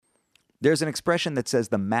There's an expression that says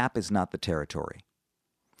the map is not the territory.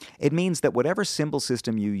 It means that whatever symbol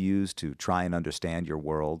system you use to try and understand your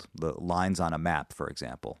world, the lines on a map, for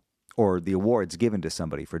example, or the awards given to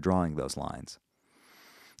somebody for drawing those lines,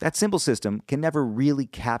 that symbol system can never really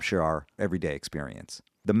capture our everyday experience.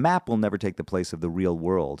 The map will never take the place of the real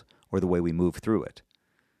world or the way we move through it.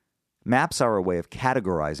 Maps are a way of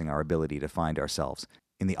categorizing our ability to find ourselves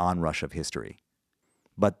in the onrush of history.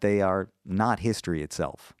 But they are not history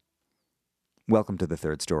itself. Welcome to The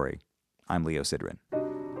Third Story. I'm Leo Sidran.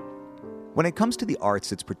 When it comes to the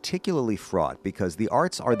arts, it's particularly fraught because the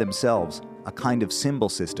arts are themselves a kind of symbol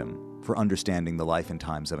system for understanding the life and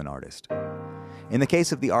times of an artist. In the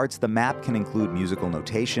case of the arts, the map can include musical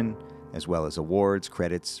notation, as well as awards,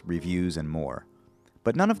 credits, reviews, and more.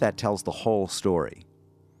 But none of that tells the whole story.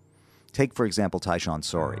 Take, for example, Tyshawn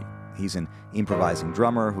Sorey. He's an improvising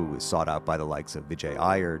drummer who is sought out by the likes of Vijay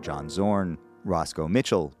Iyer, John Zorn, Roscoe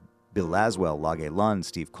Mitchell, Bill Laswell, Lage Lund,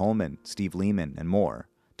 Steve Coleman, Steve Lehman, and more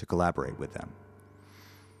to collaborate with them.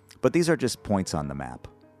 But these are just points on the map,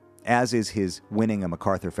 as is his winning a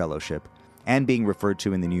MacArthur Fellowship and being referred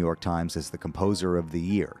to in the New York Times as the Composer of the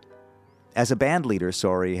Year. As a band leader,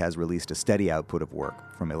 Sorey has released a steady output of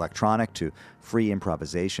work, from electronic to free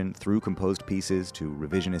improvisation, through composed pieces to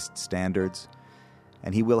revisionist standards,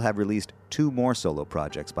 and he will have released 2 more solo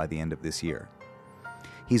projects by the end of this year.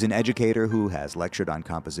 He's an educator who has lectured on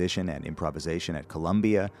composition and improvisation at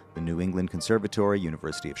Columbia, the New England Conservatory,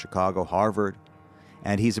 University of Chicago, Harvard,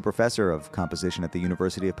 and he's a professor of composition at the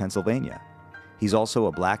University of Pennsylvania. He's also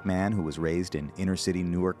a black man who was raised in inner-city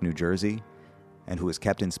Newark, New Jersey, and who was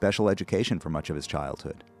kept in special education for much of his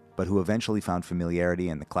childhood, but who eventually found familiarity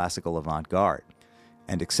in the classical avant-garde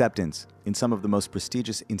and acceptance in some of the most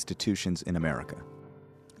prestigious institutions in America.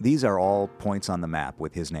 These are all points on the map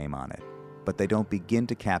with his name on it, but they don't begin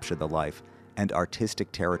to capture the life and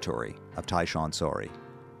artistic territory of Tyshawn Sorey,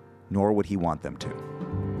 nor would he want them to.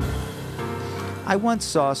 I once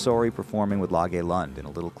saw Sorey performing with Lage Lund in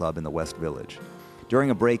a little club in the West Village. During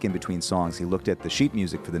a break in between songs, he looked at the sheet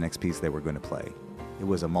music for the next piece they were going to play. It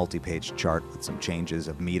was a multi-page chart with some changes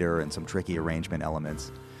of meter and some tricky arrangement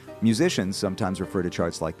elements. Musicians sometimes refer to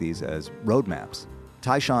charts like these as roadmaps.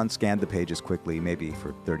 Tyshawn scanned the pages quickly, maybe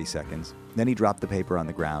for 30 seconds. Then he dropped the paper on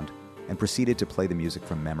the ground and proceeded to play the music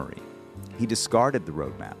from memory. He discarded the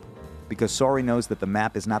roadmap because Sorey knows that the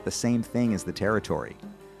map is not the same thing as the territory.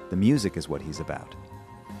 The music is what he's about.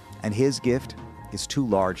 And his gift is too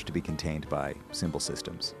large to be contained by symbol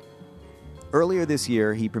systems. Earlier this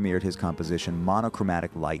year, he premiered his composition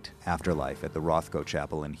Monochromatic Light Afterlife at the Rothko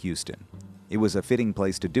Chapel in Houston. It was a fitting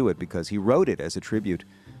place to do it because he wrote it as a tribute,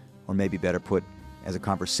 or maybe better put, as a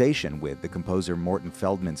conversation with the composer Morton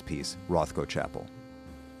Feldman's piece, Rothko Chapel.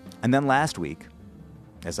 And then last week,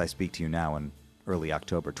 as I speak to you now in early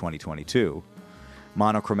October 2022,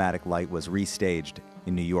 Monochromatic Light was restaged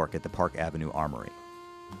in New York at the Park Avenue Armory.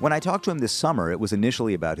 When I talked to him this summer, it was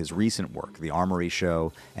initially about his recent work, The Armory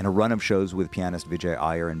Show, and a run of shows with pianist Vijay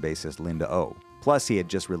Iyer and bassist Linda O. Plus, he had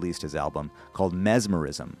just released his album called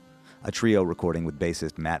Mesmerism, a trio recording with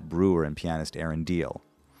bassist Matt Brewer and pianist Aaron Deal.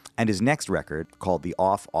 And his next record, called The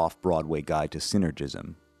Off-Broadway Guide to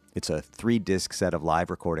Synergism. It's a 3-disc set of live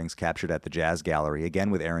recordings captured at the Jazz Gallery,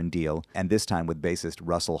 again with Aaron Deal, and this time with bassist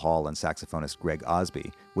Russell Hall and saxophonist Greg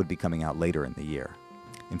Osby, would be coming out later in the year.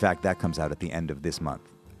 In fact, that comes out at the end of this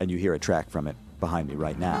month, and you hear a track from it behind me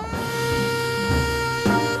right now.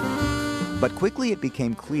 But quickly it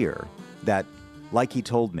became clear that, like he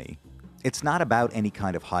told me, it's not about any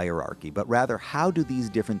kind of hierarchy, but rather how do these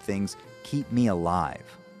different things keep me alive?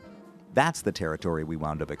 That's the territory we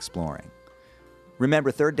wound up exploring.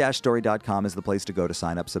 Remember, third-story.com is the place to go to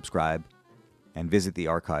sign up, subscribe, and visit the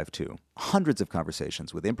archive too. Hundreds of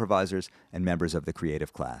conversations with improvisers and members of the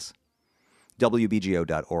creative class.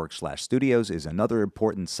 WBGO.org/studios is another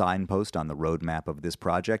important signpost on the roadmap of this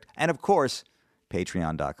project. And of course,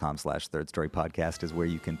 patreon.com/thirdstorypodcast is where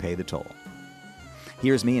you can pay the toll.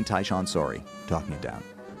 Here's me and Tyshawn Sorey talking it down.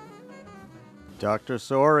 Dr.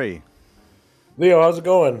 Sorey. Leo, how's it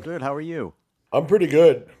going? Good, how are you? I'm pretty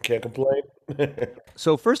good. Can't complain.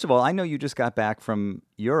 So first of all, I know you just got back from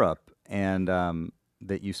Europe and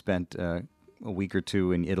that you spent a week or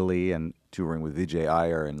two in Italy and touring with Vijay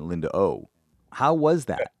Iyer and Linda O. How was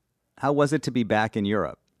that? How was it to be back in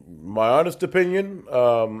Europe? My honest opinion,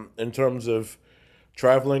 in terms of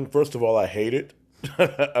traveling, first of all, I hate it.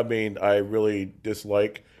 I mean, I really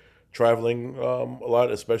dislike traveling a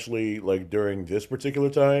lot, especially like during this particular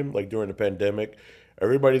time, like during the pandemic.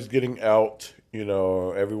 Everybody's getting out,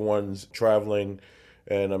 everyone's traveling,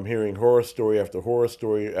 and I'm hearing horror story after horror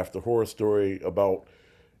story after horror story about,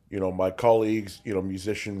 my colleagues,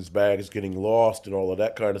 musicians' bags getting lost and all of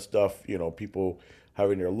that kind of stuff. People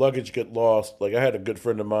having their luggage get lost. Like I had a good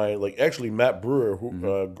friend of mine, like actually Matt Brewer,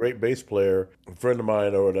 who great bass player, a friend of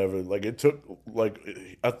mine or whatever. Like it took, like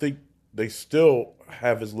I think they still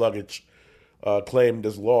have his luggage claimed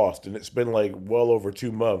as lost, and it's been like well over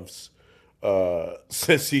 2 months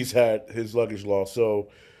since he's had his luggage lost. So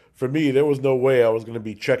for me, there was no way I was going to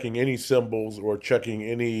be checking any cymbals or checking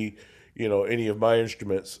any of my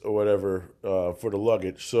instruments or whatever for the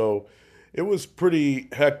luggage. So it was pretty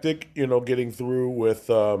hectic, getting through with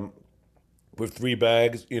 3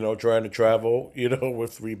 bags, trying to travel,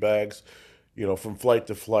 with 3 bags, from flight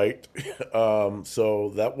to flight.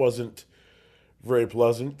 So that wasn't very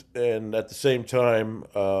pleasant. And at the same time,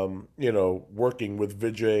 working with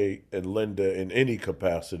Vijay and Linda in any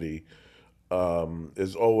capacity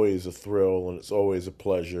is always a thrill, and it's always a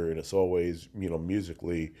pleasure, and it's always,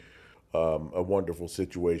 musically a wonderful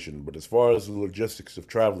situation. But as far as the logistics of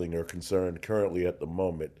traveling are concerned, currently at the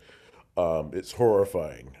moment, it's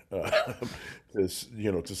horrifying, to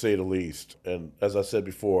say the least. And as I said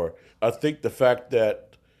before, I think the fact that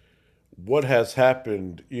what has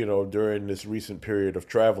happened, during this recent period of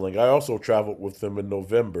traveling, I also traveled with them in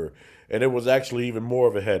November, and it was actually even more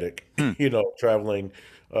of a headache, traveling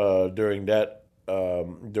during that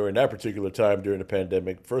particular time during the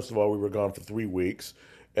pandemic. First of all, we were gone for 3 weeks,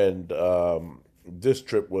 and this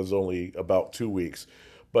trip was only about 2 weeks.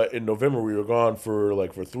 But in November, we were gone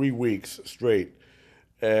for 3 weeks straight,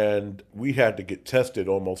 and we had to get tested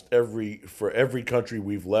for every country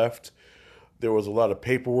we've left. There was a lot of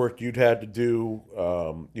paperwork you'd had to do,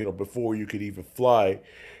 before you could even fly,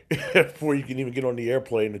 before you can even get on the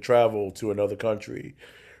airplane to travel to another country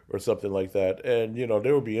or something like that. And,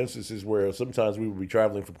 there would be instances where sometimes we would be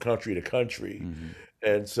traveling from country to country.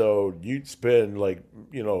 And so you'd spend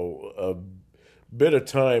a bit of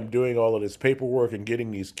time doing all of this paperwork and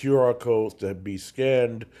getting these QR codes to be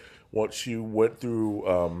scanned once you went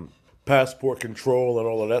through passport control and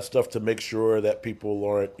all of that stuff to make sure that people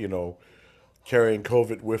aren't, carrying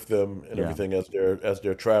COVID with them and everything as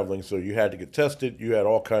they're traveling. So you had to get tested. You had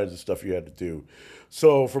all kinds of stuff you had to do.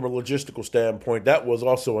 So from a logistical standpoint, that was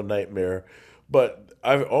also a nightmare. But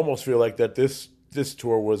I almost feel like that this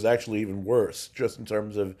tour was actually even worse, just in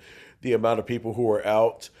terms of the amount of people who are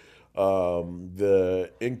out,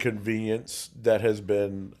 the inconvenience that has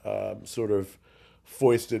been sort of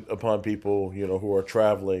foisted upon people, who are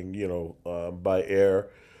traveling, by air.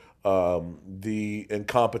 The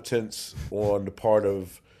incompetence on the part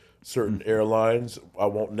of certain airlines. I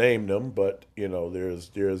won't name them, but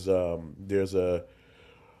there's a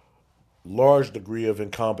large degree of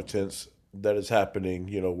incompetence that is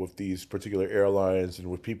happening, with these particular airlines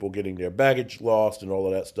and with people getting their baggage lost and all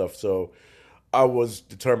of that stuff. So I was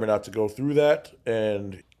determined not to go through that.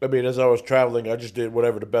 And I mean, as I was traveling, I just did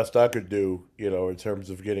whatever the best I could do, in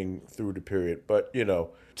terms of getting through the period. But,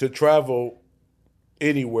 to travel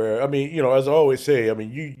anywhere, I mean, as I always say, I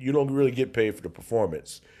mean, you don't really get paid for the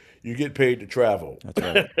performance. You get paid to travel. That's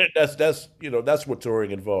right. That's what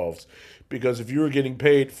touring involves. Because if you were getting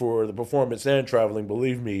paid for the performance and traveling,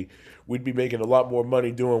 believe me, we'd be making a lot more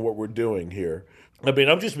money doing what we're doing here. I mean,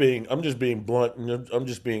 I'm just being blunt, and I'm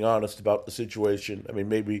just being honest about the situation. I mean,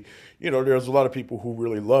 maybe, there's a lot of people who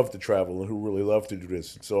really love to travel and who really love to do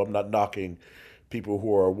this. So I'm not knocking people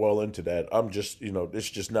who are well into that. I'm just, it's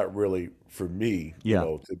just not really for me,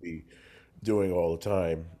 to be doing all the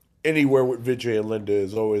time. Anywhere with Vijay and Linda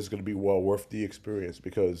is always going to be well worth the experience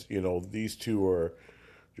because, these two are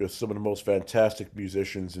just some of the most fantastic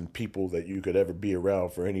musicians and people that you could ever be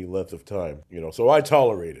around for any length of time. So I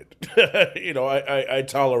tolerate it. I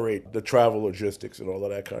tolerate the travel logistics and all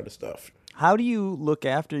of that kind of stuff. How do you look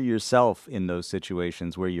after yourself in those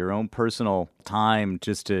situations where your own personal time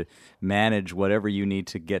just to manage whatever you need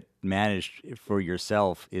to get managed for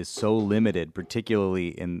yourself is so limited, particularly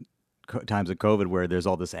in times of COVID where there's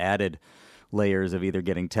all this added layers of either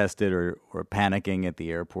getting tested or panicking at the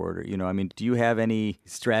airport? Or, I mean, do you have any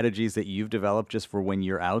strategies that you've developed just for when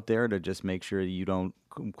you're out there to just make sure you don't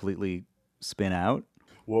completely spin out?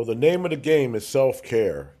 Well, the name of the game is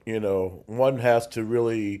self-care. One has to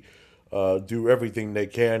really do everything they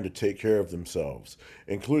can to take care of themselves,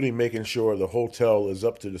 including making sure the hotel is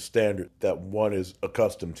up to the standard that one is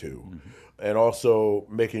accustomed to. And also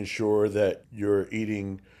making sure that you're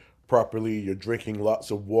eating properly, you're drinking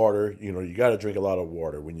lots of water. You got to drink a lot of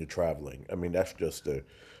water when you're traveling. I mean, that's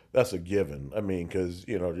a given. I mean, because,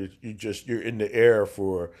 you're in the air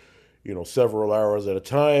for, several hours at a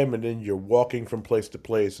time, and then you're walking from place to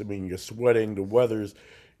place. I mean, you're sweating. The weather's,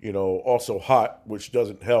 also hot, which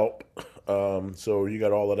doesn't help. So you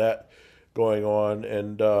got all of that going on,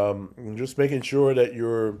 and just making sure that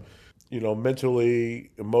you're,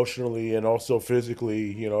 mentally, emotionally, and also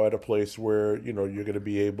physically, at a place where, you're going to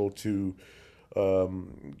be able to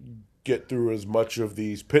um, get through as much of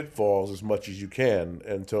these pitfalls as much as you can,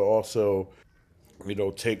 and to also,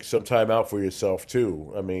 take some time out for yourself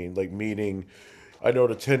too. I mean, like, meaning, I know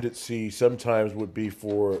the tendency sometimes would be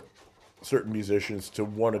for certain musicians to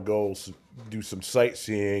want to go do some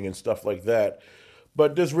sightseeing and stuff like that.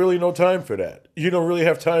 But there's really no time for that. You don't really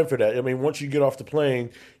have time for that. I mean, once you get off the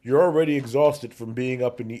plane, you're already exhausted from being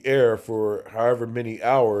up in the air for however many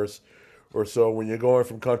hours or so when you're going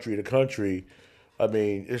from country to country. I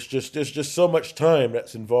mean, there's just so much time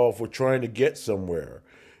that's involved with trying to get somewhere.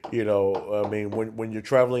 I mean, when you're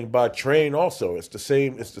traveling by train, also it's the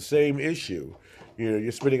same issue.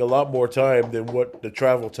 You're spending a lot more time than what the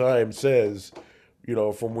travel time says.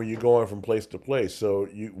 From where you're going from place to place. So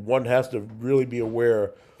one has to really be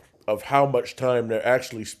aware of how much time they're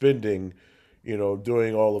actually spending,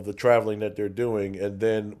 doing all of the traveling that they're doing, and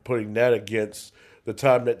then putting that against the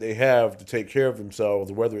time that they have to take care of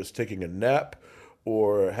themselves, whether it's taking a nap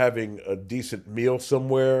or having a decent meal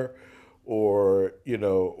somewhere, or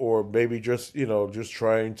maybe just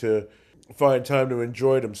trying to find time to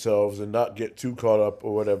enjoy themselves and not get too caught up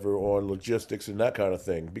or whatever on logistics and that kind of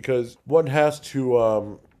thing. Because one has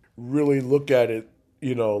to really look at it,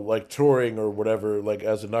 like touring or whatever, like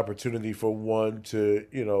as an opportunity for one to,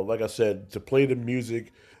 like I said, to play the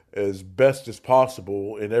music as best as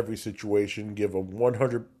possible in every situation, give a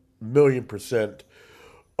 100 million%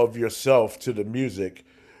 of yourself to the music,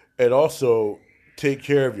 and also take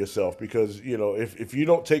care of yourself, because if you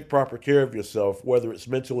don't take proper care of yourself, whether it's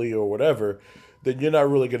mentally or whatever, then you're not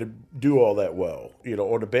really going to do all that well,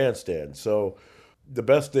 on the bandstand. So the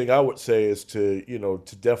best thing I would say is to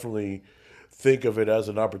definitely think of it as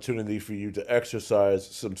an opportunity for you to exercise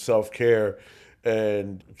some self-care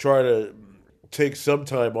and try to take some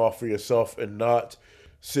time off for yourself, and not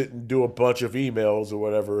sit and do a bunch of emails or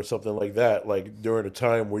whatever or something like that, like during a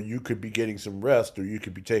time where you could be getting some rest or you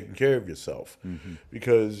could be taking care of yourself. Mm-hmm.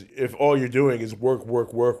 Because if all you're doing is work,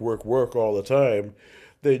 work, work, work, work all the time,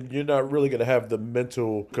 then you're not really going to have the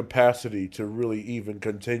mental capacity to really even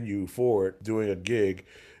continue forward doing a gig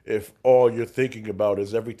if all you're thinking about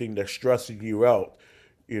is everything that's stressing you out,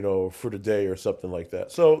 for the day or something like that.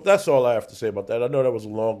 So that's all I have to say about that. I know that was a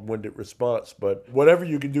long-winded response, but whatever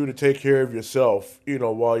you can do to take care of yourself,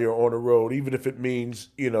 while you're on the road, even if it means,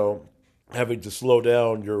 having to slow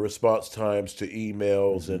down your response times to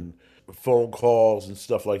emails Mm-hmm. and phone calls and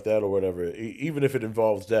stuff like that or whatever, even if it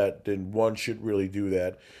involves that, then one should really do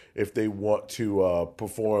that if they want to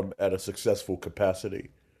perform at a successful capacity.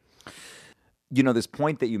 This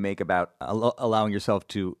point that you make about allowing yourself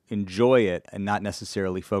to enjoy it and not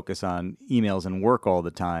necessarily focus on emails and work all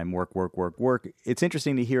the time, work, work, work, work. It's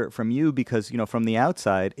interesting to hear it from you because, from the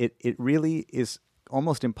outside, it really is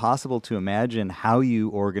almost impossible to imagine how you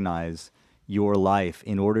organize your life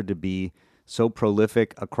in order to be so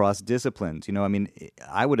prolific across disciplines. I mean,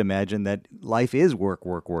 I would imagine that life is work,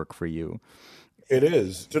 work, work for you. It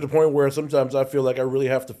is, to the point where sometimes I feel like I really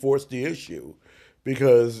have to force the issue,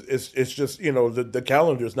 because it's just, the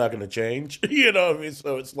calendar is not going to change. You know what I mean?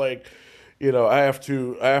 So it's like, I have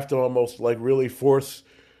to almost like really force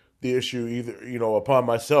the issue, either, upon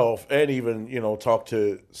myself, and even, talk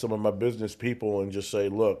to some of my business people and just say,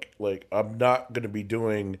 look, like, I'm not going to be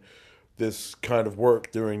doing this kind of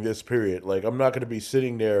work during this period. Like, I'm not going to be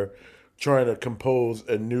sitting there trying to compose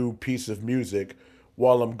a new piece of music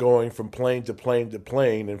while I'm going from plane to plane to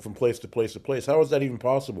plane and from place to place to place. How is that even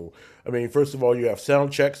possible? I mean, first of all, you have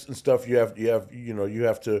sound checks and stuff. You have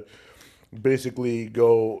to basically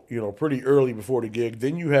go, pretty early before the gig.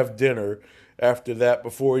 Then you have dinner after that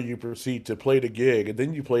before you proceed to play the gig, and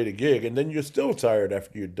then you play the gig, and then you're still tired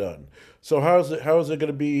after you're done. So how is it going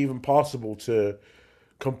to be even possible to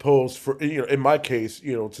compose, for, in my case,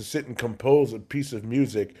 to sit and compose a piece of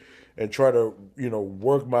music and try to,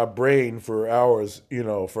 work my brain for hours,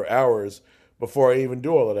 before I even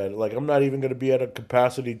do all of that. Like, I'm not even going to be at a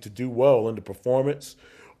capacity to do well in the performance,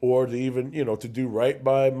 or to even, to do right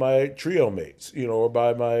by my trio mates, or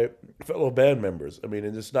by my fellow band members. I mean,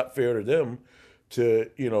 and it's not fair to them to,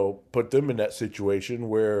 put them in that situation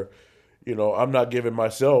where, I'm not giving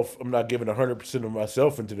 100% of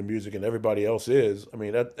myself into the music, and everybody else is. I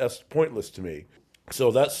mean, that's pointless to me. So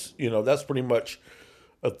that's pretty much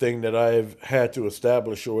a thing that I've had to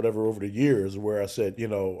establish or whatever over the years, where I said,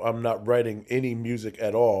 I'm not writing any music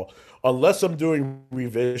at all unless I'm doing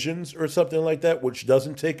revisions or something like that, which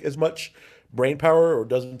doesn't take as much brain power or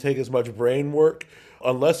doesn't take as much brain work.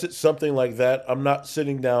 Unless it's something like that, I'm not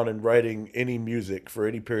sitting down and writing any music for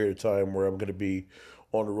any period of time where I'm going to be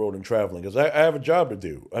on the road and traveling, because I have a job to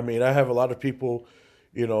do. I mean, I have a lot of people,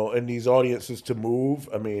 in these audiences to move.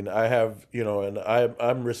 I mean, I have, and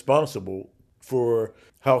I'm responsible for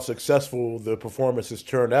how successful the performances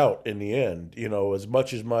turn out in the end, as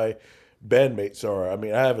much as my bandmates are. I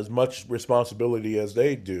mean, I have as much responsibility as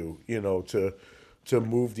they do, to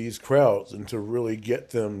move these crowds and to really get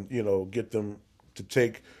them to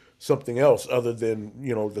take something else other than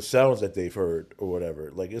the sounds that they've heard or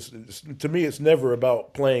whatever. Like it's to me, it's never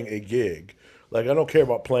about playing a gig. Like I don't care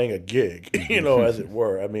about playing a gig, as it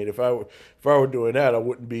were. I mean, if I were doing that, I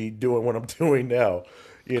wouldn't be doing what I'm doing now,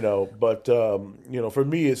 But for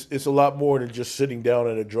me, it's a lot more than just sitting down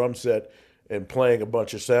at a drum set and playing a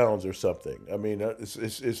bunch of sounds or something. I mean,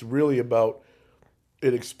 it's really about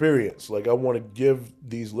an experience. Like I want to give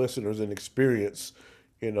these listeners an experience,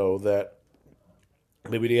 that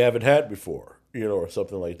maybe they haven't had before, or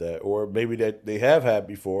something like that, or maybe that they have had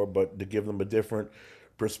before, but to give them a different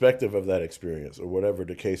perspective of that experience, or whatever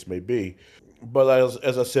the case may be. But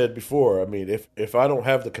as I said before, I mean, if I don't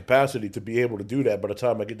have the capacity to be able to do that by the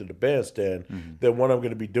time I get to the bandstand, then what I'm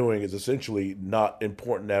going to be doing is essentially not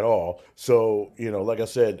important at all. So, like I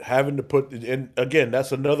said, having to put, and again,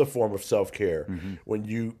 that's another form of self-care, when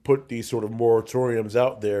you put these sort of moratoriums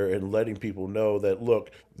out there and letting people know that,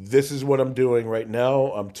 look, this is what I'm doing right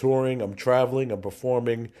now. I'm touring, I'm traveling, I'm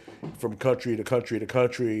performing from country to country to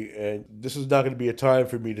country, and this is not going to be a time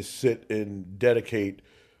for me to sit and dedicate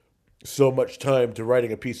so much time to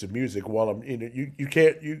writing a piece of music while I'm you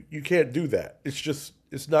can't do that.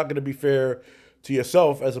 It's not going to be fair to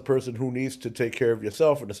yourself as a person who needs to take care of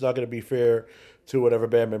yourself, and it's not going to be fair to whatever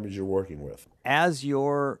band members you're working with. As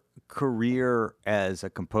your career as a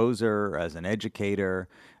composer, as an educator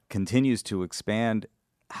continues to expand,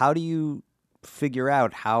 how do you figure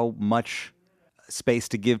out how much space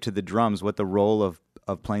to give to the drums, what the role of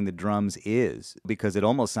playing the drums is? Because it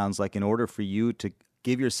almost sounds like in order for you to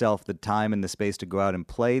give yourself the time and the space to go out and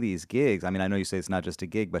play these gigs. I mean, I know you say it's not just a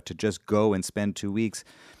gig, but to just go and spend 2 weeks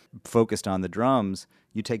focused on the drums,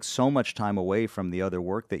 you take so much time away from the other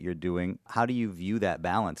work that you're doing. How do you view that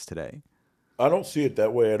balance today? I don't see it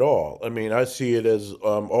that way at all. I mean, I see it as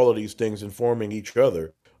all of these things informing each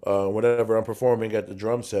other. Whenever I'm performing at the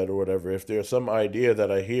drum set or whatever, if there's some idea that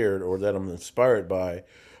I hear or that I'm inspired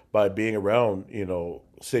by being around,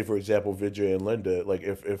 say for example, Vijay and Linda, like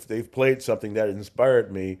if they've played something that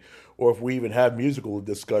inspired me, or if we even have musical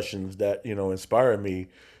discussions that, inspire me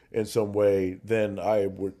in some way, then I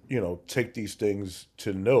would, take these things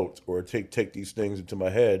to note, or take these things into my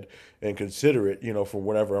head and consider it, for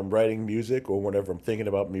whenever I'm writing music or whenever I'm thinking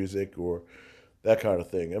about music or that kind of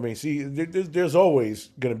thing. I mean, see, there's always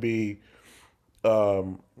going to be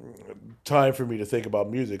time for me to think about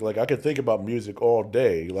music. Like I can think about music all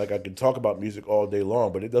day. Like I can talk about music all day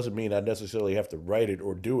long, but it doesn't mean I necessarily have to write it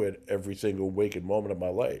or do it every single waking moment of my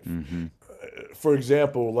life. For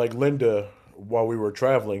example, like Linda, while we were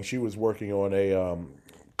traveling, she was working on a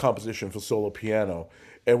composition for solo piano,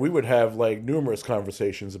 and we would have like numerous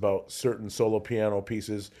conversations about certain solo piano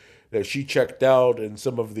pieces that she checked out and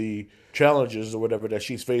some of the challenges or whatever that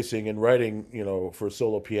she's facing in writing, for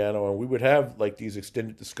solo piano. And we would have like these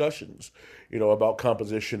extended discussions, about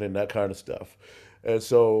composition and that kind of stuff. And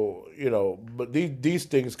so, but these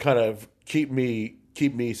things kind of keep me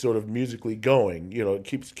sort of musically going,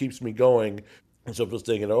 it keeps me going. And so I was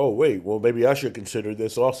thinking, oh, wait, well, maybe I should consider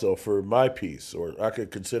this also for my piece, or I could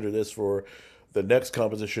consider this for the next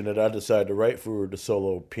composition that I decide to write for the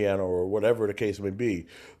solo piano or whatever the case may be.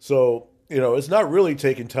 So, it's not really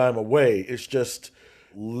taking time away. It's just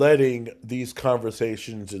letting these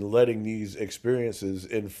conversations and letting these experiences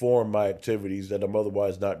inform my activities that I'm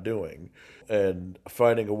otherwise not doing. And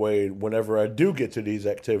finding a way, whenever I do get to these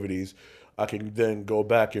activities, I can then go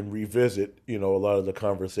back and revisit, a lot of the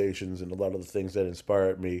conversations and a lot of the things that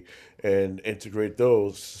inspired me and integrate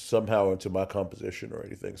those somehow into my composition or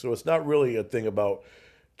anything. So it's not really a thing about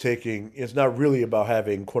it's not really about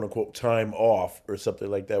having quote unquote time off or something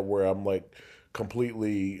like that where I'm like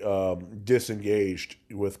completely disengaged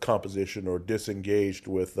with composition or disengaged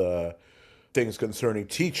with things concerning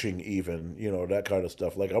teaching even, that kind of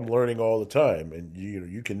stuff. Like I'm learning all the time, and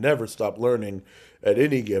you can never stop learning at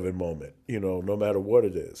any given moment, no matter what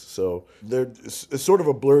it is. So it's sort of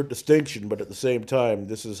a blurred distinction, but at the same time,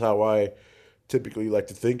 this is how I typically like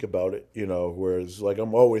to think about it, whereas like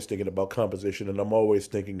I'm always thinking about composition and I'm always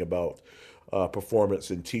thinking about performance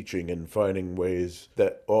and teaching and finding ways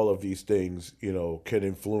that all of these things, can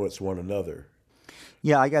influence one another.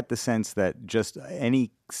 Yeah, I got the sense that just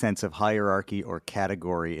any sense of hierarchy or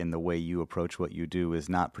category in the way you approach what you do is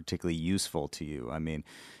not particularly useful to you. I mean,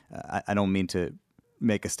 I don't mean to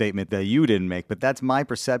make a statement that you didn't make, but that's my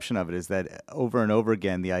perception of it, is that over and over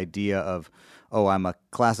again, the idea of, oh, I'm a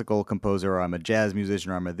classical composer, or I'm a jazz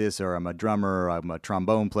musician, or I'm a this, or I'm a drummer, or I'm a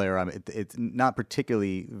trombone player. It's not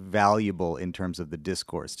particularly valuable in terms of the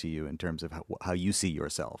discourse to you, in terms of how you see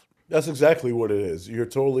yourself. That's exactly what it is. You're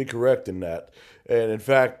totally correct in that. And in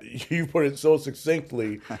fact, you put it so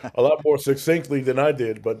succinctly, a lot more succinctly than I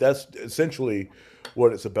did, but that's essentially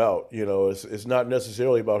what it's about. It's not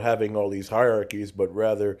necessarily about having all these hierarchies, but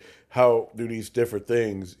rather how do these different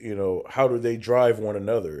things, how do they drive one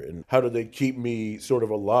another and how do they keep me sort of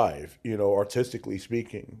alive, artistically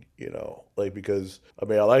speaking, like, because I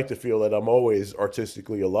mean, I like to feel that I'm always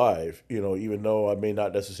artistically alive, even though I may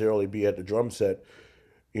not necessarily be at the drum set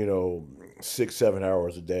 6, 7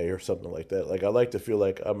 hours a day or something like that. Like, I like to feel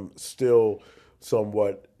like I'm still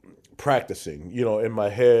somewhat practicing, in my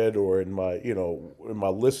head or in my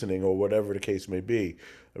listening or whatever the case may be.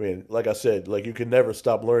 I mean, like I said, like, you can never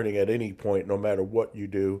stop learning at any point, no matter what you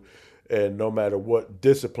do and no matter what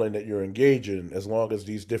discipline that you're engaged in, as long as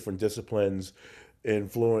these different disciplines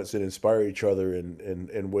influence and inspire each other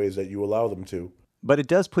in ways that you allow them to. But it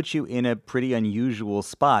does put you in a pretty unusual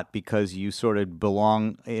spot, because you sort of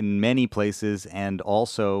belong in many places, and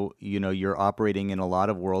also, you're operating in a lot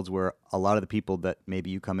of worlds where a lot of the people that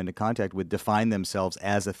maybe you come into contact with define themselves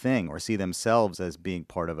as a thing or see themselves as being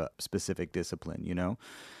part of a specific discipline.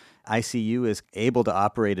 I see you as able to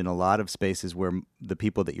operate in a lot of spaces where the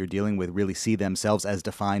people that you're dealing with really see themselves as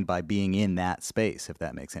defined by being in that space, if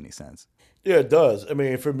that makes any sense. Yeah, it does. I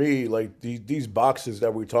mean, for me, like, these boxes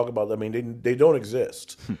that we talk about, I mean, they don't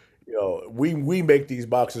exist. We make these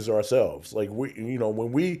boxes ourselves. Like,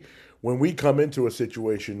 when we come into a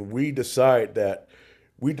situation, we decide that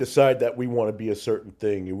we want to be a certain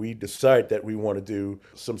thing, and we decide that we want to do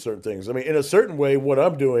some certain things. I mean, in a certain way, what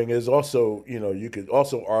I'm doing is also, you could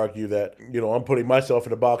also argue that, I'm putting myself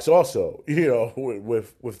in a box also,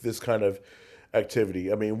 with this kind of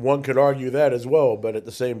activity. I mean, one could argue that as well, but at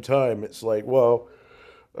the same time, it's like, well,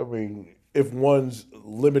 I mean, if one's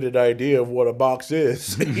limited idea of what a box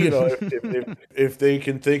is, if they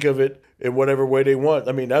can think of it in whatever way they want,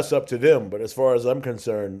 I mean, that's up to them. But as far as I'm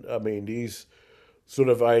concerned, I mean, these sort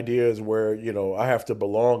of ideas where, I have to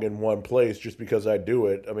belong in one place just because I do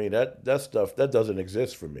it, I mean, that stuff, that doesn't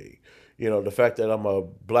exist for me. The fact that I'm a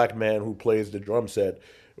black man who plays the drum set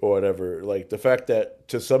or whatever, like, the fact that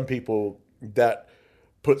to some people that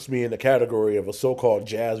puts me in the category of a so-called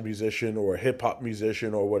jazz musician or a hip-hop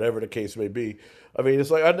musician or whatever the case may be. I mean, it's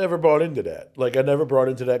like, I never bought into that. Like, I never brought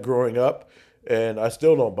into that growing up, and I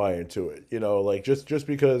still don't buy into it. Like, just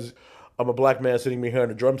because I'm a black man sitting behind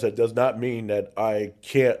a drum set does not mean that I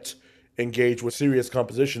can't engage with serious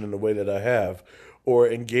composition in the way that I have, or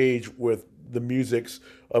engage with the musics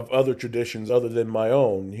of other traditions other than my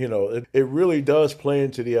own. It really does play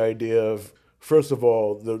into the idea of, first of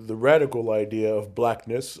all, the radical idea of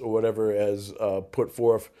blackness, or whatever, as put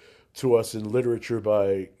forth to us in literature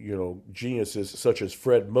by, geniuses such as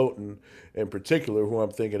Fred Moten in particular, who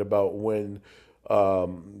I'm thinking about when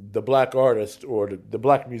the black artist or the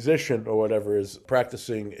black musician or whatever is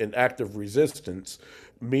practicing an act of resistance,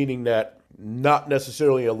 meaning that not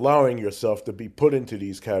necessarily allowing yourself to be put into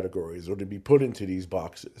these categories or to be put into these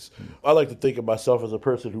boxes. I like to think of myself as a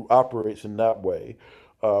person who operates in that way.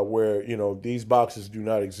 Where, these boxes do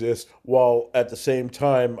not exist, while at the same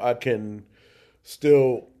time I can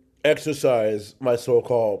still exercise my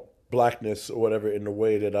so-called blackness or whatever in the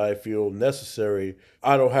way that I feel necessary.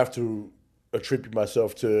 I don't have to attribute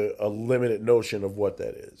myself to a limited notion of what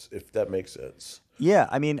that is, if that makes sense. Yeah,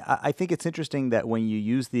 I mean, I think it's interesting that when you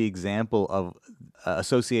use the example of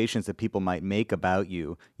associations that people might make about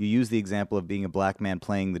you, you use the example of being a black man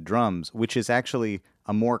playing the drums, which is actually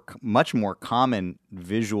a much more common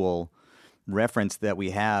visual reference that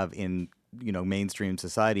we have in mainstream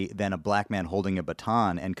society than a black man holding a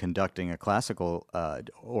baton and conducting a classical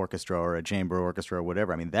orchestra or a chamber orchestra or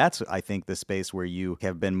whatever. I mean, that's, I think, the space where you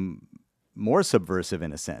have been more subversive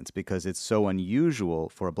in a sense, because it's so unusual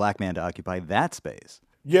for a black man to occupy that space.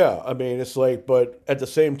 Yeah, I mean, it's like, but at the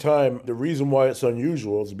same time, the reason why it's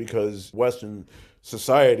unusual is because Western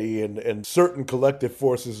society and certain collective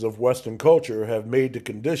forces of Western culture have made the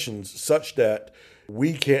conditions such that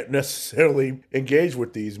we can't necessarily engage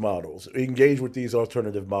with these models, engage with these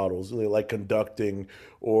alternative models, like conducting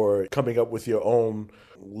or coming up with your own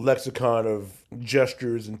lexicon of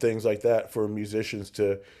gestures and things like that for musicians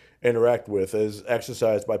to interact with, as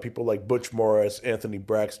exercised by people like Butch Morris, Anthony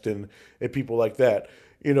Braxton, and people like that.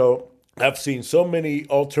 I've seen so many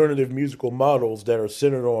alternative musical models that are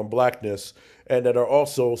centered on blackness and that are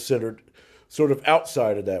also centered sort of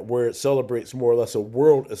outside of that, where it celebrates more or less a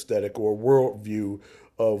world aesthetic or a world view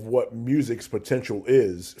of what music's potential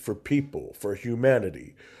is for people, for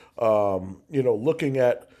humanity. Looking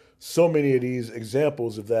at so many of these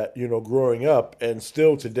examples of that, growing up and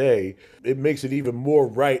still today, it makes it even more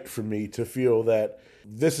right for me to feel that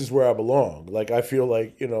this is where I belong. Like, I feel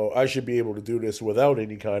like, I should be able to do this without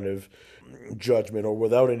any kind of judgment or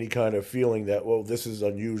without any kind of feeling that, well, this is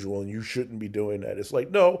unusual and you shouldn't be doing that. It's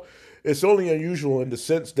like, no, it's only unusual in the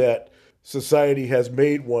sense that society has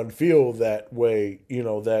made one feel that way,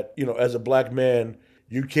 that, as a black man,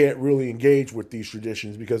 you can't really engage with these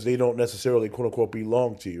traditions because they don't necessarily, quote unquote,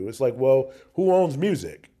 belong to you. It's like, well, who owns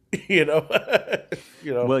music? you know,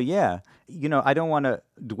 you know. Well, yeah. I don't want to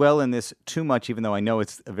dwell in this too much, even though I know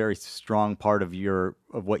it's a very strong part of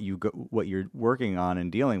what you're working on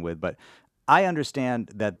and dealing with. But I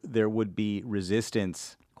understand that there would be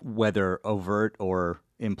resistance, whether overt or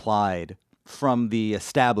implied, from the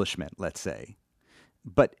establishment, let's say.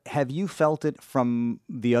 But have you felt it from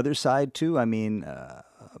the other side too? I mean, a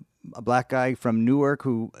black guy from Newark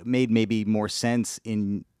who made maybe more sense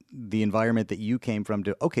in the environment that you came from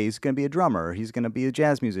to, okay, he's going to be a drummer, he's going to be a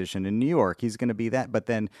jazz musician in New York, he's going to be that. But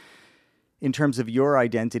then in terms of your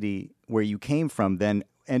identity, where you came from, then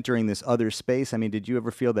entering this other space, I mean, did you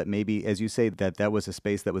ever feel that maybe, as you say, that was a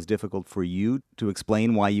space that was difficult for you to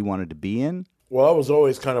explain why you wanted to be in? Well, I was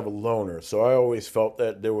always kind of a loner, so I always felt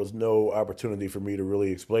that there was no opportunity for me to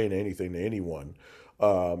really explain anything to anyone.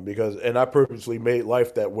 And I purposely made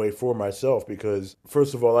life that way for myself because,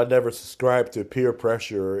 first of all, I never subscribed to peer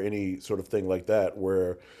pressure or any sort of thing like that,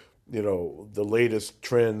 where, the latest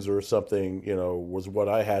trends or something, was what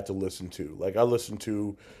I had to listen to. Like, I listened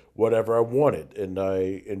to whatever I wanted, and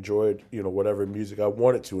I enjoyed, whatever music I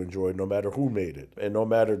wanted to enjoy, no matter who made it, and no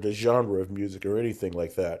matter the genre of music or anything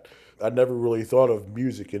like that. I never really thought of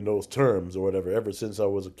music in those terms or whatever, ever since I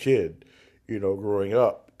was a kid, growing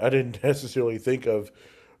up. I didn't necessarily think of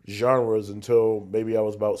genres until maybe I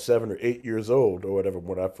was about 7 or 8 years old or whatever,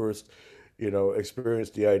 when I first,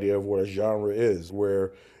 experienced the idea of what a genre is,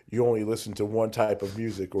 where you only listen to one type of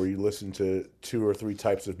music or you listen to two or three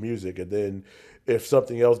types of music. And then if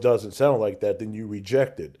something else doesn't sound like that, then you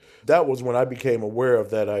reject it. That was when I became aware of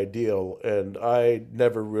that ideal. And I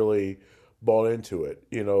never really bought into it,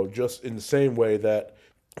 just in the same way that,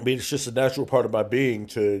 I mean, it's just a natural part of my being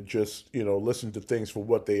to just, listen to things for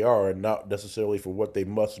what they are and not necessarily for what they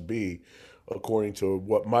must be according to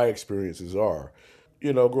what my experiences are.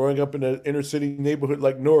 Growing up in an inner city neighborhood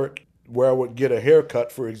like Newark, where I would get a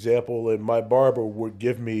haircut, for example, and my barber would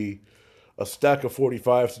give me a stack of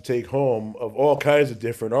 45s to take home of all kinds of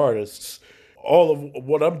different artists. All of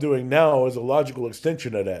what I'm doing now is a logical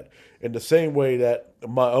extension of that. In the same way that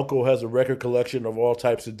my uncle has a record collection of all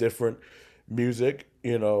types of different music,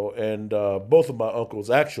 and both of my uncles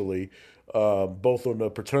actually, both on the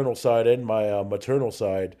paternal side and my maternal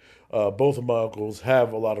side, both of my uncles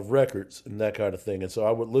have a lot of records and that kind of thing. And so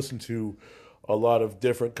I would listen to a lot of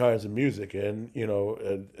different kinds of music. And,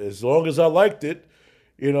 as long as I liked it,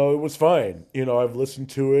 it was fine. I've listened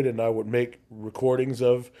to it and I would make recordings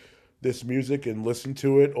of this music and listen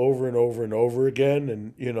to it over and over and over again.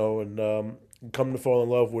 And, come to fall in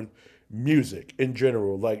love with music in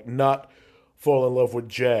general, like not fall in love with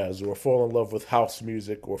jazz or fall in love with house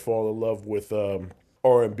music or fall in love with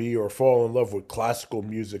R&B or fall in love with classical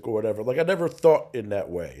music or whatever. Like, I never thought in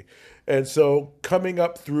that way. And so coming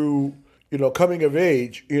up through, coming of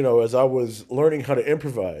age, as I was learning how to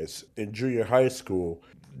improvise in junior high school,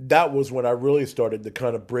 that was when I really started to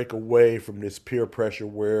kind of break away from this peer pressure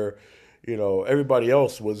where, everybody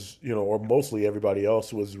else was, or mostly everybody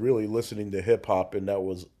else was really listening to hip hop, and that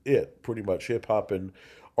was it, pretty much hip hop and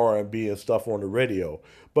R&B and stuff on the radio.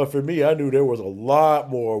 But for me, I knew there was a lot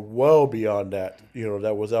more well beyond that,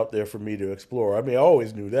 that was out there for me to explore. I mean, I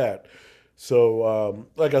always knew that. So,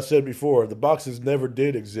 like I said before, the boxes never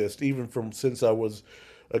did exist, even from since I was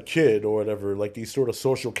a kid or whatever. Like, these sort of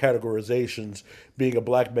social categorizations, being a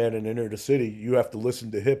black man in inner city, you have to listen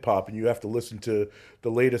to hip hop and you have to listen to the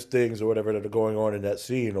latest things or whatever that are going on in that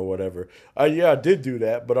scene or whatever. I did do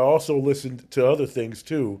that, but I also listened to other things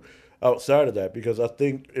too outside of that, because I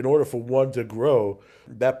think in order for one to grow,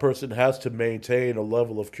 that person has to maintain a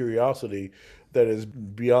level of curiosity that is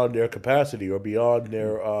beyond their capacity or beyond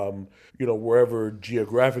their, wherever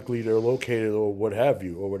geographically they're located or what have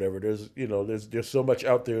you or whatever. There's so much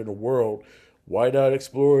out there in the world. Why not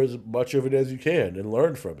explore as much of it as you can and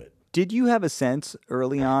learn from it? Did you have a sense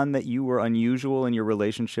early on that you were unusual and your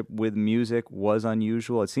relationship with music was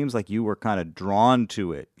unusual? It seems like you were kind of drawn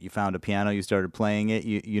to it. You found a piano, you started playing it.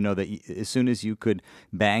 You know that as soon as you could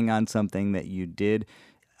bang on something that you did,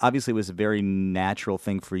 obviously it was a very natural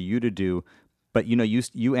thing for you to do. But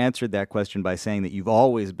you answered that question by saying that you've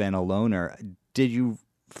always been a loner. Did you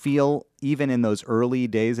feel even in those early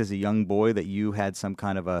days as a young boy that you had some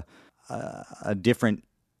kind of a different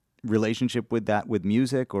relationship with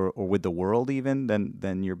music or with the world even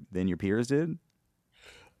than your peers did?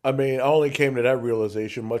 I mean, I only came to that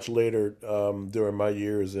realization much later during my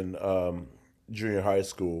years in junior high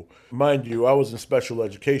school. Mind you, I was in special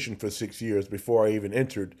education for 6 years before I even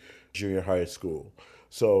entered junior high school.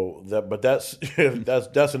 So that's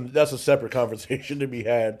that's a separate conversation to be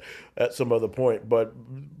had at some other point. But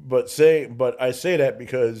I say that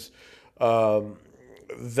because um,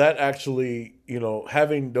 that actually,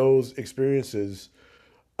 having those experiences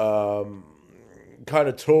um, kind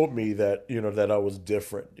of told me that that I was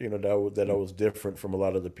different. That I was different from a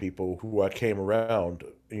lot of the people who I came around.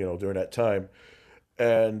 During that time,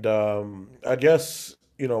 and I guess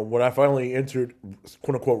when I finally entered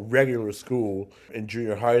quote unquote regular school in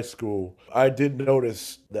junior high school, I did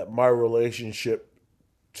notice that my relationship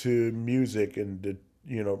to music and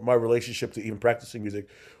my relationship to even practicing music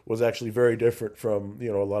was actually very different from a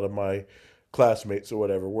lot of my classmates or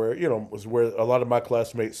whatever, where was where a lot of my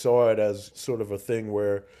classmates saw it as sort of a thing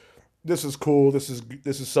where this is cool, this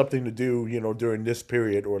is something to do during this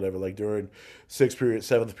period or whatever, like during sixth period,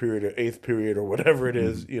 seventh period, or eighth period, or whatever it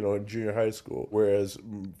is, in junior high school. Whereas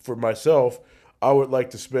for myself, I would like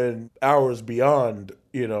to spend hours beyond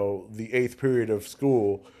the eighth period of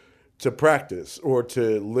school to practice or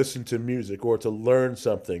to listen to music or to learn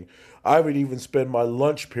something. I would even spend my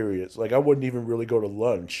lunch periods, like I wouldn't even really go to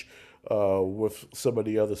lunch with some of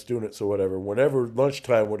the other students or whatever. Whenever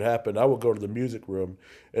lunchtime would happen, I would go to the music room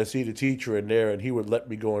and see the teacher in there, and he would let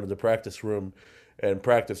me go into the practice room and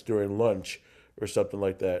practice during lunch or something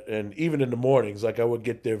like that. And even in the mornings, like I would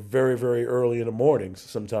get there very, very early in the mornings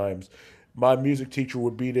sometimes. My music teacher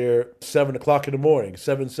would be there 7 o'clock in the morning,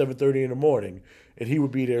 7:30 in the morning, and he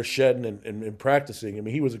would be there shedding and practicing. I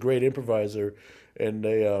mean, he was a great improviser and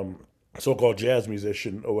a so-called jazz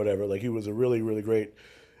musician or whatever. Like he was a really, really great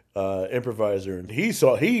improviser, and he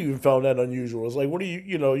even found that unusual. It's like, what do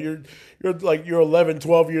you're like you're 11,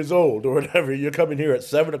 12 years old or whatever. You're coming here at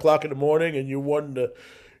 7 o'clock in the morning, and you're wanting to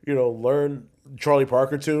learn Charlie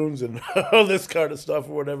Parker tunes and all this kind of stuff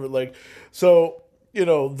or whatever. Like, so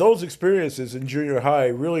those experiences in junior high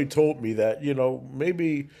really told me that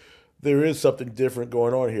maybe there is something different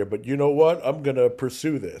going on here. But you know what? I'm gonna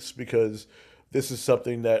pursue this because this is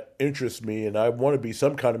something that interests me and I want to be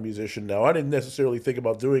some kind of musician now. I didn't necessarily think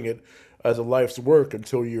about doing it as a life's work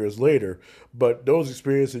until years later, but those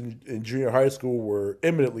experiences in junior high school were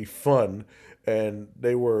eminently fun, and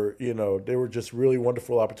they were just really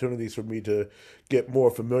wonderful opportunities for me to get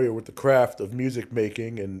more familiar with the craft of music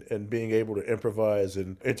making and being able to improvise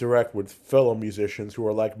and interact with fellow musicians who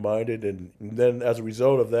are like-minded. And then as a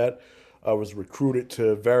result of that, I was recruited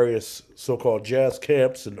to various so-called jazz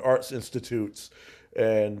camps and arts institutes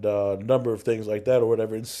and a number of things like that or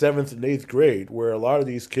whatever in seventh and eighth grade, where a lot of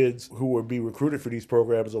these kids who would be recruited for these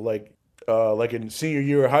programs are like in senior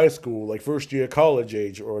year of high school, like first year college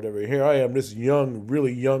age or whatever. Here I am, this young,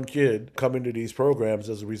 really young kid coming to these programs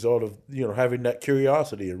as a result of having that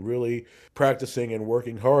curiosity and really practicing and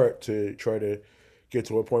working hard to try to get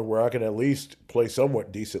to a point where I can at least play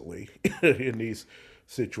somewhat decently in these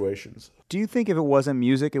situations. Do you think if it wasn't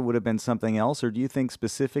music, it would have been something else? Or do you think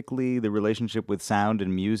specifically the relationship with sound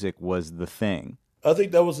and music was the thing? I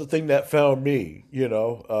think that was the thing that found me. It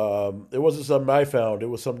wasn't something I found. It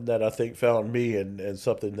was something that I think found me, and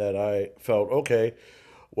something that I felt, okay,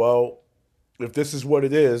 well, if this is what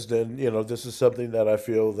it is, then this is something that I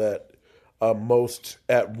feel that I'm most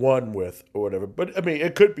at one with or whatever. But I mean,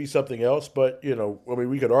 it could be something else. But I mean,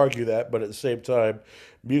 we could argue that. But at the same time,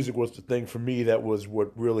 music was the thing for me that was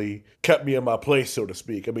what really kept me in my place, so to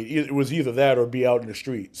speak. I mean, it was either that or be out in the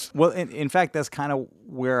streets. Well, in fact, that's kind of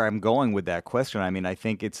where I'm going with that question. I mean, I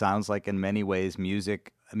think it sounds like in many ways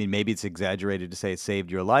music, I mean, maybe it's exaggerated to say it saved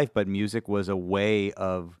your life, but music was a way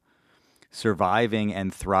of surviving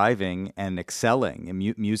and thriving and excelling.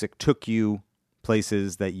 And music took you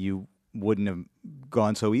places that you wouldn't have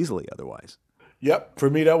gone so easily otherwise. Yep, for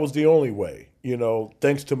me that was the only way.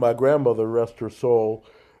 Thanks to my grandmother, rest her soul,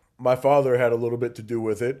 my father had a little bit to do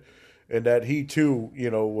with it, and that he too,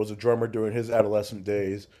 was a drummer during his adolescent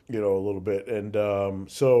days, a little bit. And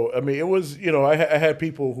so, I mean, it was, I had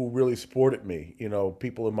people who really supported me,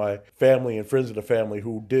 people in my family and friends of the family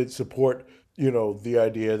who did support the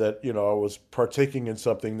idea that, I was partaking in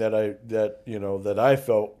something that I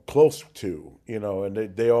felt close to,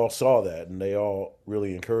 and they all saw that and they all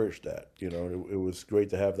really encouraged that. It was great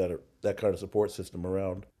to have that kind of support system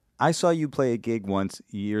around. I saw you play a gig once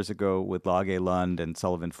years ago with Lage Lund and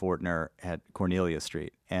Sullivan Fortner at Cornelia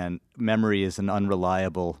Street, and memory is an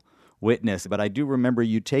unreliable witness, but I do remember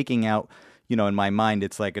you taking out, in my mind,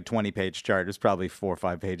 it's like a 20-page chart. It's probably 4 or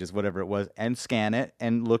 5 pages, whatever it was, and scan it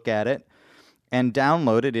and look at it and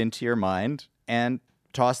download it into your mind and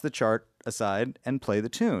toss the chart aside and play the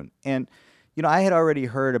tune. And I had already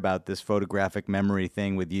heard about this photographic memory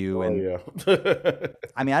thing with you, Oh and yeah.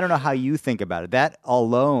 I mean, I don't know how you think about it. That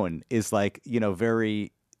alone is like,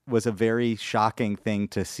 was a very shocking thing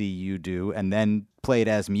to see you do and then play it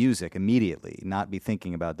as music immediately, not be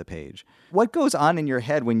thinking about the page. What goes on in your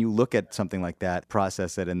head when you look at something like that,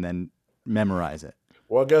 process it, and then memorize it?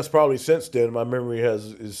 Well, I guess probably since then my memory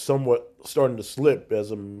is somewhat starting to slip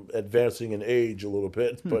as I'm advancing in age a little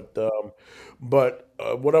bit. But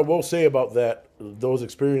what I will say about those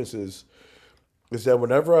experiences is that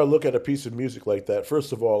whenever I look at a piece of music like that,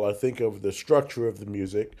 first of all, I think of the structure of the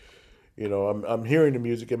music. I'm hearing the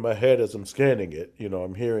music in my head as I'm scanning it.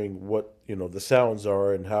 I'm hearing what the sounds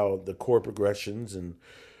are and how the chord progressions and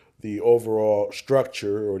the overall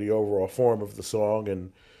structure or the overall form of the song,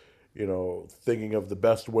 and thinking of the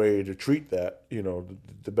best way to treat that,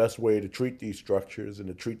 the best way to treat these structures and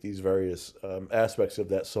to treat these various aspects of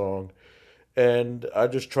that song. And I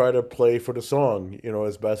just try to play for the song,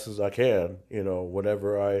 as best as I can,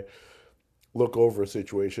 whenever I look over a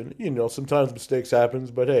situation. Sometimes mistakes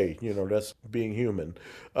happens, but hey, that's being human.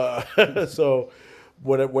 So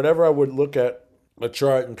whenever I would look at a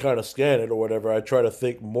chart and kind of scan it or whatever, I try to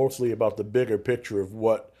think mostly about the bigger picture of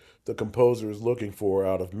what the composer is looking for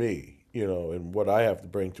out of me, and what I have to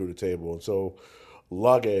bring to the table. And so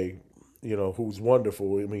Lage, who's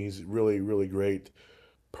wonderful. I mean, he's really, really great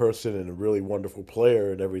person and a really wonderful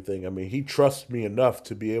player and everything. I mean, he trusts me enough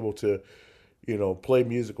to be able to, play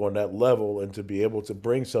music on that level and to be able to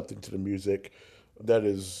bring something to the music that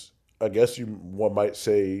is, I guess one might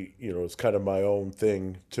say, it's kind of my own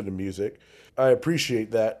thing to the music. I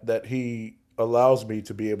appreciate that he allows me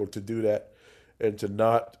to be able to do that and to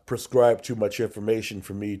not prescribe too much information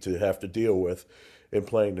for me to have to deal with in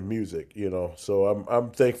playing the music. So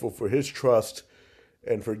I'm thankful for his trust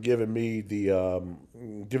and for giving me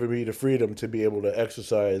the freedom to be able to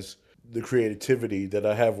exercise the creativity that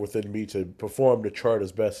I have within me to perform the chart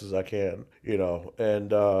as best as I can. And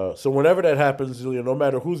so whenever that happens, no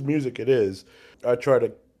matter whose music it is, I try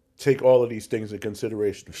to take all of these things into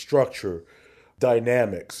consideration: structure,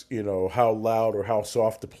 dynamics, how loud or how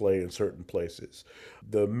soft to play in certain places,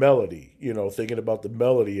 the melody, thinking about the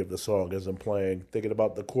melody of the song as I'm playing, thinking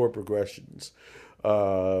about the chord progressions,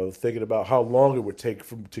 thinking about how long it would take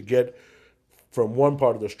to get from one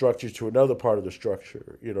part of the structure to another part of the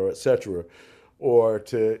structure, etc. Or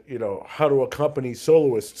to, how to accompany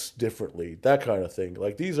soloists differently, that kind of thing.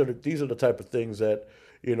 Like these are the type of things that,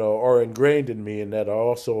 are ingrained in me and that I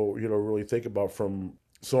also, really think about from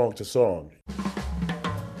song to song.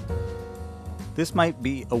 This might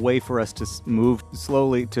be a way for us to move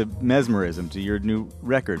slowly to mesmerism, to your new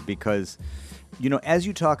record, because, as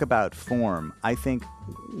you talk about form, I think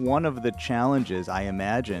one of the challenges, I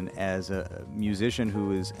imagine, as a musician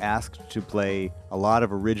who is asked to play a lot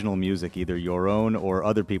of original music, either your own or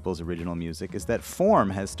other people's original music, is that form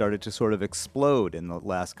has started to sort of explode in the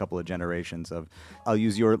last couple of generations of, I'll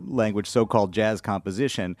use your language, so-called jazz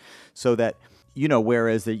composition, so that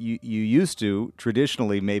whereas that you used to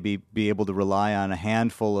traditionally maybe be able to rely on a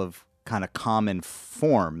handful of kind of common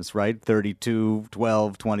forms, right? 32,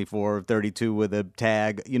 12, 24, 32 with a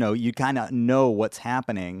tag. You kind of know what's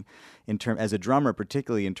happening as a drummer,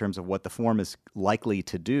 particularly in terms of what the form is likely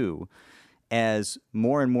to do. As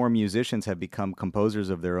more and more musicians have become composers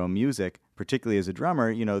of their own music, particularly as a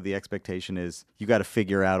drummer, the expectation is you got to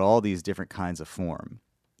figure out all these different kinds of form.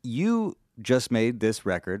 You just made this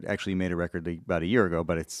record. Actually, you made a record about a year ago,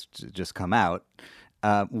 but it's just come out,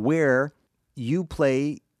 where you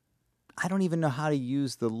play, I don't even know how to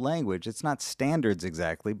use the language. It's not standards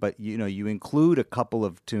exactly, but you include a couple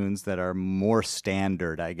of tunes that are more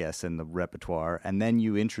standard, I guess, in the repertoire, and then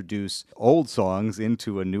you introduce old songs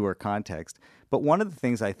into a newer context. But one of the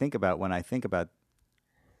things I think about when I think about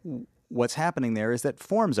what's happening there is that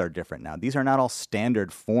forms are different now. These are not all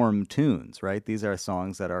standard form tunes, right? These are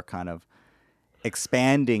songs that are kind of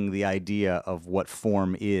expanding the idea of what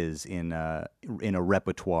form is in a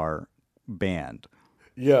repertoire band.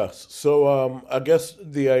 Yes. So I guess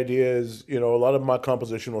the idea is, a lot of my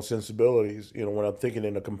compositional sensibilities, when I'm thinking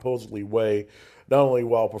in a composedly way, not only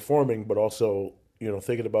while performing, but also,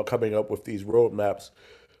 thinking about coming up with these roadmaps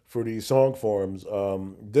for these song forms.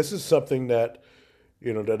 This is something that,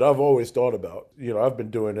 that I've always thought about. I've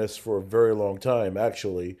been doing this for a very long time,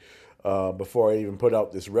 actually, before I even put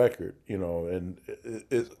out this record, and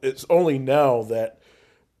it's only now that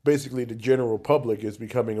basically the general public is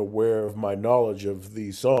becoming aware of my knowledge of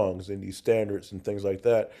these songs and these standards and things like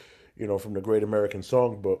that, from the Great American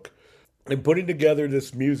Songbook. And putting together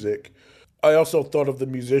this music, I also thought of the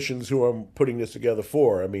musicians who I'm putting this together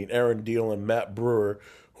for. I mean, Aaron Deal and Matt Brewer,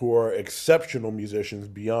 who are exceptional musicians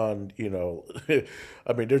beyond,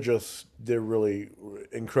 I mean, they're really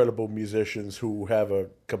incredible musicians who have a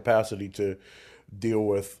capacity to deal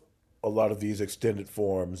with a lot of these extended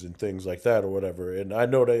forms and things like that or whatever. And I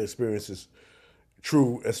know that experience is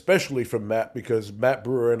true, especially from Matt, because Matt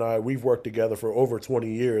Brewer and I, we've worked together for over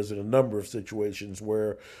 20 years in a number of situations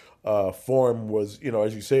where form was,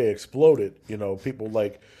 as you say, exploded. People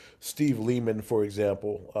like Steve Lehman, for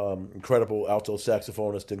example, incredible alto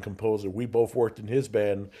saxophonist and composer. We both worked in his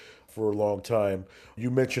band for a long time. You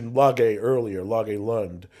mentioned Lage earlier, Lage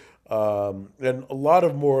Lund. And a lot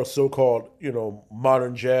of more so-called,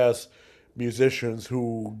 modern jazz musicians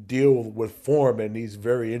who deal with form in these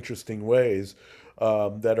very interesting ways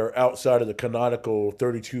that are outside of the canonical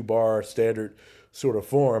 32 bar standard sort of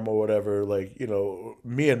form or whatever. Like,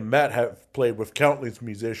 me and Matt have played with countless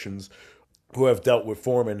musicians who have dealt with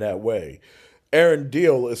form in that way. Aaron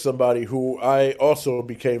Deal is somebody who I also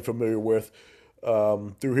became familiar with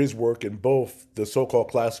through his work in both the so-called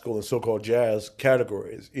classical and so-called jazz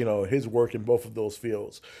categories. His work in both of those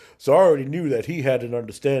fields. So I already knew that he had an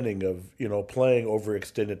understanding of playing over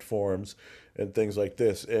extended forms and things like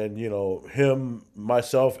this. And him,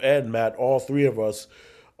 myself, and Matt, all three of us,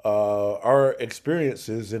 our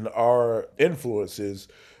experiences and our influences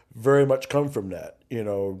very much come from that.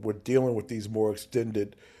 With dealing with these more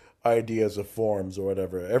extended ideas of forms or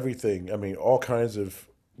whatever. Everything. I mean, all kinds of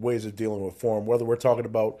ways of dealing with form. Whether we're talking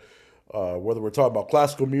about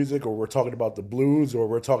classical music or we're talking about the blues or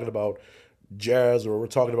we're talking about jazz or we're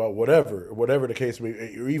talking about whatever the case may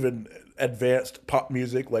be, or even advanced pop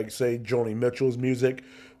music like say Joni Mitchell's music,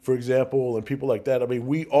 for example, and people like that. I mean,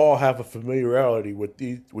 we all have a familiarity with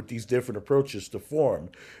these different approaches to form,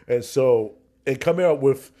 and so and coming up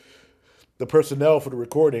with the personnel for the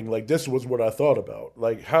recording, like this was what I thought about.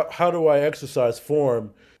 Like how do I exercise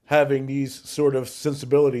form having these sort of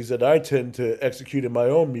sensibilities that I tend to execute in my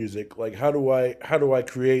own music? Like how do I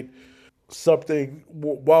create something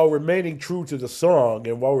while remaining true to the song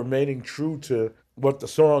and while remaining true to what the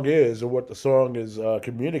song is or what the song is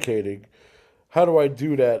communicating? How do I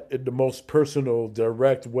do that in the most personal,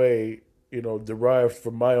 direct way, derived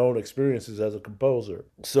from my own experiences as a composer?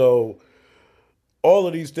 So all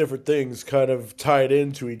of these different things kind of tied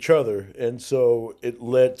into each other, and so it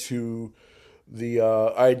led to the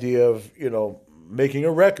idea of making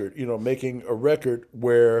a record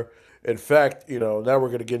where, in fact, now we're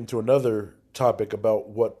going to get into another topic about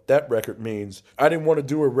what that record means. I didn't want to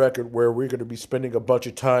do a record where we're going to be spending a bunch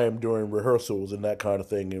of time during rehearsals and that kind of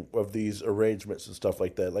thing of these arrangements and stuff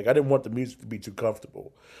like that. Like I didn't want the music to be too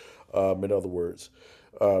comfortable. In other words.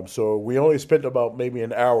 So we only spent about maybe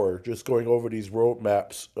an hour just going over these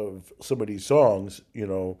roadmaps of some of these songs,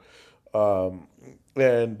 and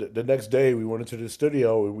the next day we went into the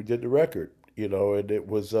studio and we did the record, and it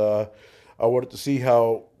was, I wanted to see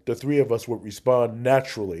how the three of us would respond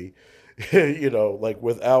naturally, like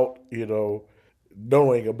without,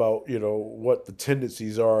 knowing about, what the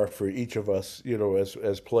tendencies are for each of us,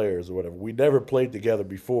 as players or whatever. We never played together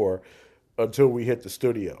before until we hit the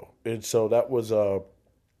studio. And so that was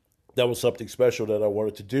something special that I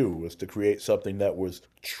wanted to do, was to create something that was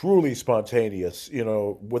truly spontaneous,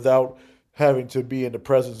 without having to be in the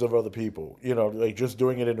presence of other people, like just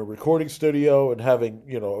doing it in a recording studio and having,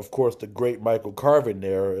 of course, the great Michael Carvin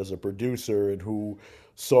there as a producer and who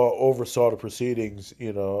oversaw the proceedings,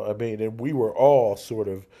 I mean, and we were all sort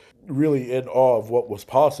of really in awe of what was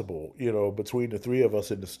possible, between the three of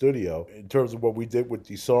us in the studio in terms of what we did with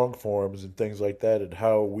these song forms and things like that, and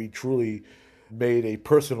how we truly made a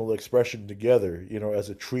personal expression together, as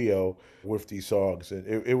a trio with these songs. And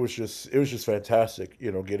it was just fantastic,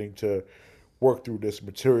 getting to work through this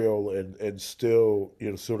material and still,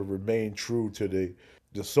 sort of remain true to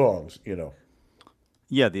the songs.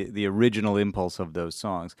 Yeah, the original impulse of those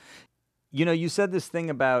songs. You said this thing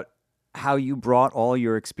about how you brought all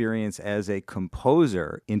your experience as a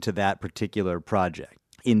composer into that particular project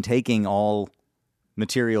in taking all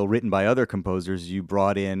material written by other composers, you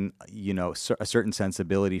brought in, a certain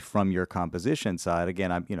sensibility from your composition side.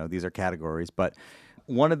 Again, these are categories, but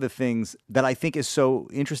one of the things that I think is so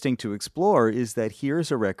interesting to explore is that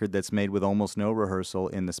here's a record that's made with almost no rehearsal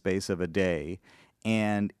in the space of a day,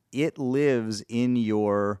 and it lives in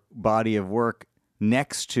your body of work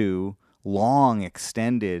next to long,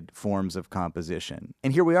 extended forms of composition.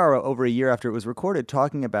 And here we are, over a year after it was recorded,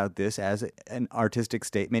 talking about this as an artistic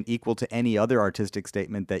statement equal to any other artistic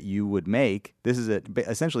statement that you would make. This is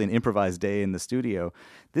essentially an improvised day in the studio.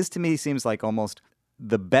 This, to me, seems like almost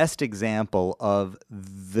the best example of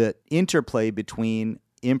the interplay between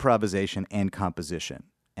improvisation and composition.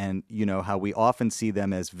 And, how we often see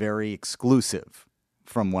them as very exclusive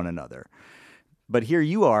from one another. But here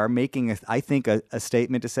you are making, I think, a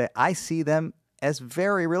statement to say, I see them as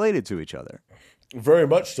very related to each other. Very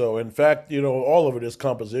much so. In fact, all of it is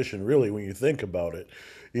composition, really, when you think about it.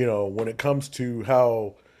 When it comes to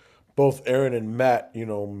how both Aaron and Matt,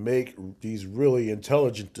 make these really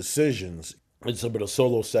intelligent decisions in some of the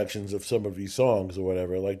solo sections of some of these songs or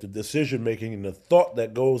whatever, like the decision making and the thought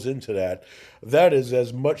that goes into that is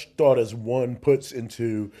as much thought as one puts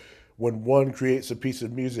into when one creates a piece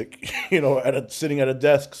of music, sitting at a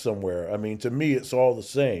desk somewhere. I mean, to me, it's all the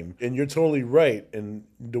same. And you're totally right in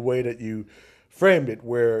the way that you framed it,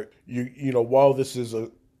 where while this is a,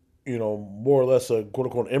 more or less a quote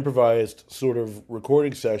unquote improvised sort of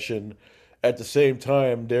recording session, at the same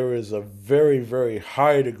time, there is a very, very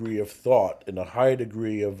high degree of thought and a high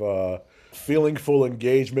degree of feelingful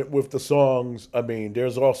engagement with the songs. I mean,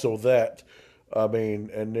 there's also that. I mean,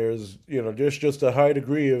 and there's just a high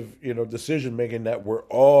degree of, decision making that we're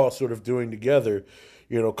all sort of doing together,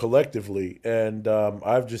 collectively. And I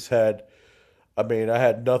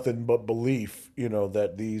had nothing but belief,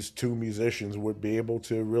 that these two musicians would be able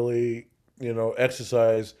to really,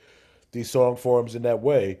 exercise these song forms in that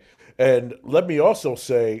way. And let me also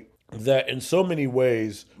say that in so many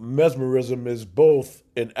ways, Mesmerism is both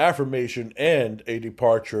an affirmation and a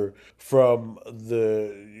departure from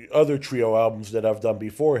the other trio albums that I've done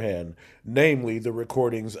beforehand, namely the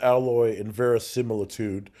recordings Alloy and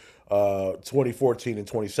Verisimilitude, 2014 and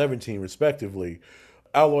 2017, respectively.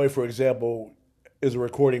 Alloy, for example, is a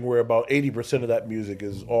recording where about 80% of that music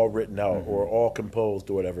is all written out or all composed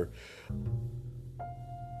or whatever.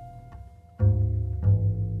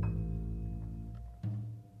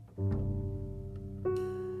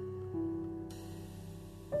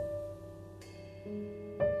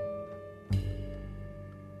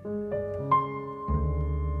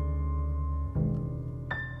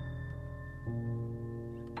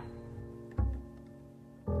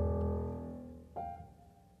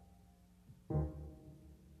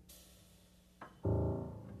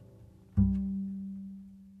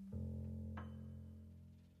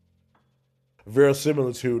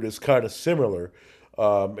 Verisimilitude is kind of similar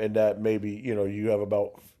in that maybe, you have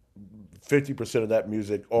about 50% of that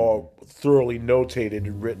music all thoroughly notated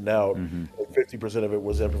and written out, and 50% of it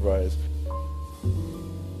was improvised.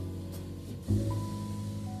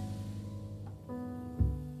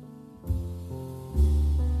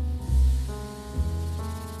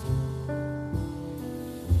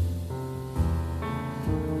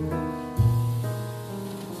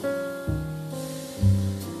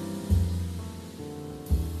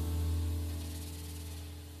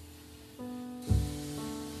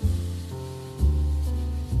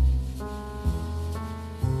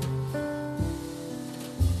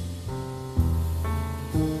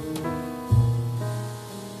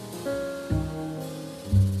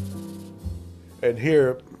 And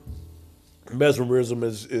here, Mesmerism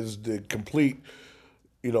is the complete,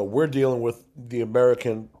 we're dealing with the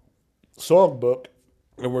American songbook,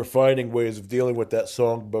 and we're finding ways of dealing with that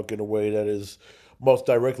songbook in a way that is most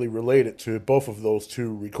directly related to both of those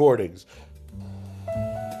two recordings.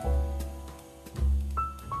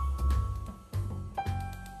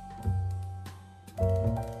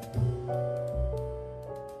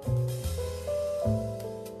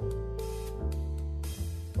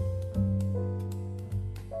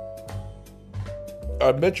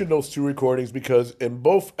 I mentioned those two recordings because in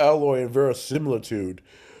both Alloy and Verisimilitude,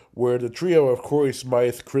 where the trio of Corey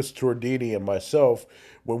Smythe, Chris Tordini, and myself,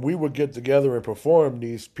 when we would get together and perform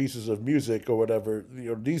these pieces of music or whatever,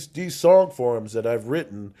 these song forms that I've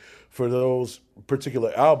written for those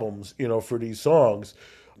particular albums, for these songs,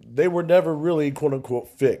 they were never really quote unquote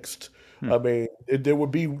fixed. I mean,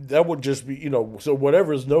 that would just be, so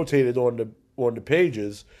whatever is notated on the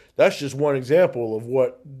pages, that's just one example of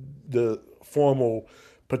what the formal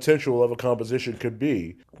potential of a composition could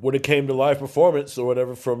be. When it came to live performance or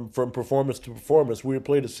whatever, from performance to performance, we would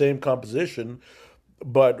play the same composition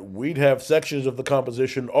but we'd have sections of the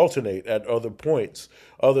composition alternate at other points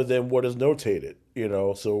other than what is notated, you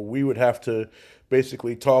know. So we would have to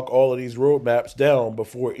basically talk all of these roadmaps down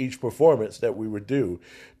before each performance that we would do,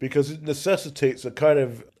 because it necessitates a kind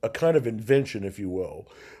of invention, if you will,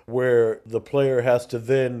 where the player has to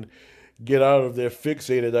then get out of their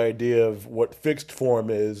fixated idea of what fixed form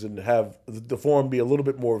is and have the form be a little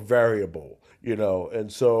bit more variable, you know.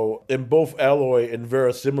 And so in both alloy and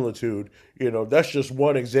verisimilitude, you know, that's just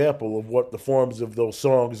one example of what the forms of those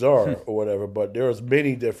songs are or whatever. But there's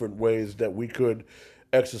many different ways that we could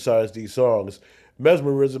exercise these songs.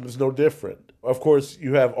 Mesmerism is no different. Of course,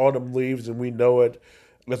 you have Autumn Leaves, and we know it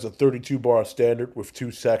as a 32 bar standard with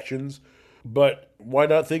two sections. But why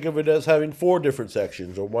not think of it as having four different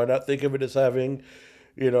sections? Or why not think of it as having,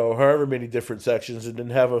 you know, however many different sections, and then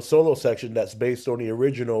have a solo section that's based on the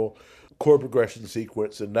original chord progression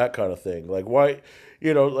sequence and that kind of thing? Like, why,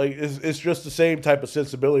 you know, like it's just the same type of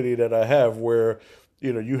sensibility that I have where,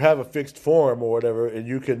 you know, you have a fixed form or whatever, and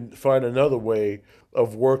you can find another way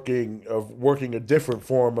of working a different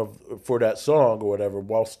form of for that song or whatever,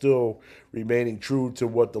 while still remaining true to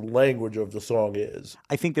what the language of the song is.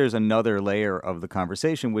 I think there's another layer of the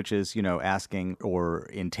conversation, which is, you know, asking or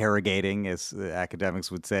interrogating, as the academics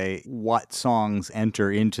would say, what songs enter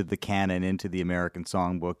into the canon, into the American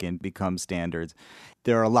songbook, and become standards.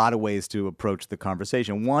 There are a lot of ways to approach the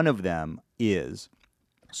conversation. One of them is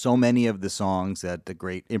so many of the songs that the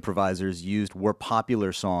great improvisers used were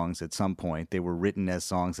popular songs at some point. They were written as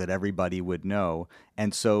songs that everybody would know.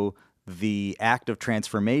 And so the act of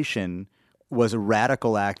transformation was a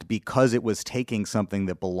radical act because it was taking something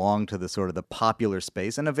that belonged to the sort of the popular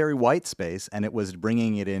space and a very white space, and it was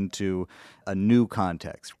bringing it into a new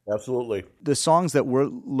context. Absolutely. The songs that we're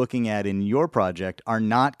looking at in your project are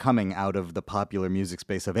not coming out of the popular music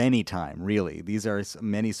space of any time, really. These are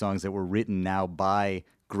many songs that were written now by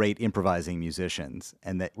great improvising musicians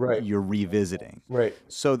and that Right. you're revisiting. Right.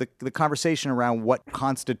 So the conversation around what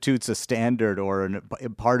constitutes a standard or a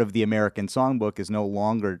part of the American songbook is no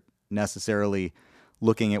longer necessarily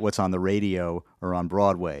looking at what's on the radio or on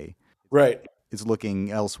Broadway. Right. It's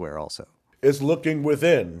looking elsewhere also. It's looking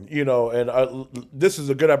within, you know, and this is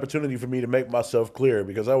a good opportunity for me to make myself clear,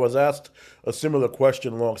 because I was asked a similar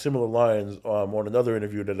question along similar lines on another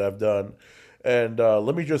interview that I've done. And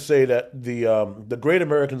let me just say that the Great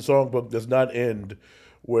American Songbook does not end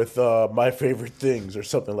with My Favorite Things or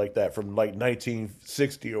something like that from like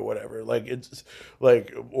 1960 or whatever. Like it's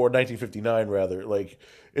like, or 1959 rather. Like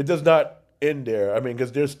it does not end there. I mean,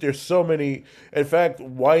 because there's so many. In fact,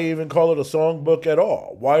 why even call it a songbook at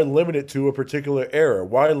all? Why limit it to a particular era?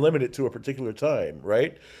 Why limit it to a particular time?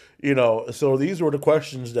 Right? You know. So these were the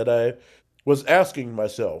questions that I was asking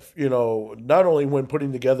myself, you know, not only when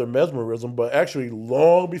putting together Mesmerism, but actually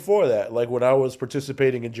long before that, like when I was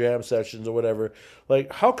participating in jam sessions or whatever.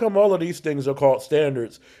 Like, how come all of these things are called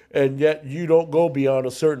standards and yet you don't go beyond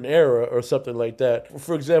a certain era or something like that?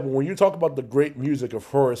 For example, when you talk about the great music of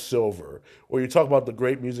Horace Silver, or you talk about the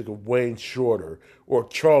great music of Wayne Shorter or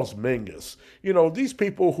Charles Mingus, you know, these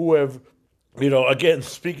people who have, you know, again,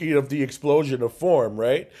 speaking of the explosion of form,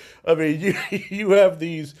 right? I mean, you have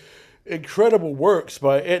these incredible works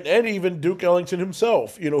by, and even Duke Ellington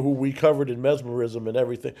himself, you know, who we covered in Mesmerism and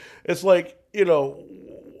everything. It's like, you know,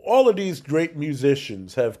 all of these great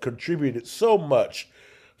musicians have contributed so much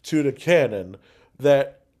to the canon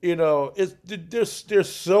that, you know,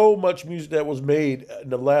 there's so much music that was made in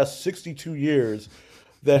the last 62 years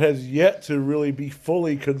that has yet to really be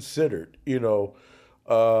fully considered, you know,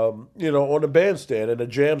 on a bandstand in a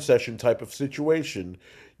jam session type of situation.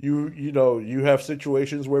 You have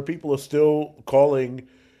situations where people are still calling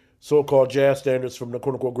so-called jazz standards from the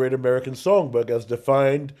quote-unquote Great American Songbook as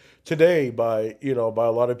defined today by a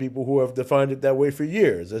lot of people who have defined it that way for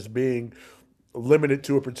years, as being limited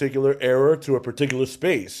to a particular era, to a particular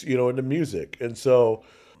space, in the music. And so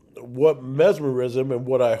what Mesmerism and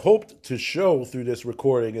what I hoped to show through this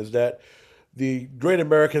recording is that the Great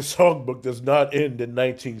American Songbook does not end in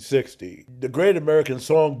 1960. The Great American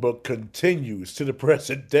Songbook continues to the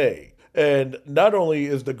present day. And not only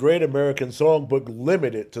is the Great American Songbook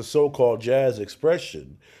limited to so-called jazz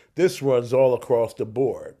expression, this runs all across the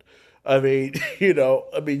board. I mean,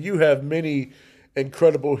 you have many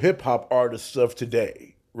incredible hip-hop artists of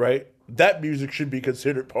today, right? That music should be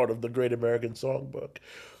considered part of the Great American Songbook.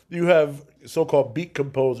 You have so-called beat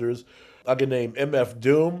composers. I can name MF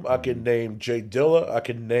Doom. I can name Jay Dilla. I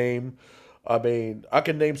can name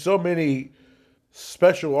so many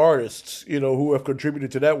special artists, who have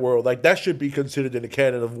contributed to that world. Like, that should be considered in the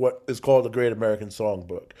canon of what is called the Great American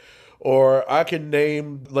Songbook. Or I can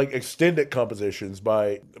name like extended compositions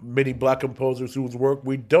by many black composers whose work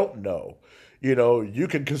we don't know. You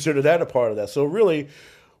can consider that a part of that. So really,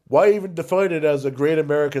 why even define it as a great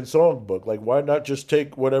American songbook? Like, why not just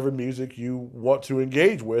take whatever music you want to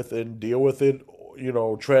engage with and deal with it,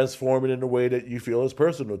 transform it in a way that you feel is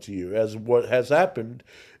personal to you, as what has happened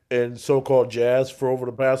in so-called jazz for over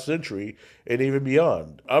the past century and even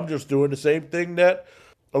beyond. I'm just doing the same thing that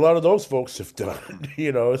a lot of those folks have done.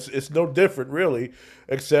 It's no different really,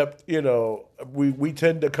 except, we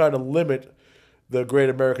tend to kind of limit the Great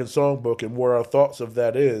American Songbook and what our thoughts of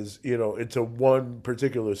that is, into one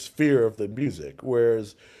particular sphere of the music.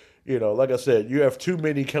 Whereas, like I said, you have too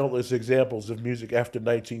many countless examples of music after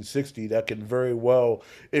 1960 that can very well,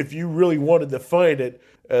 if you really want to define it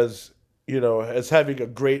as, as having a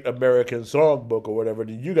great American songbook or whatever,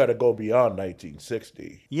 then you got to go beyond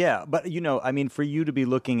 1960. Yeah, but I mean, for you to be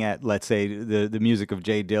looking at, let's say, the music of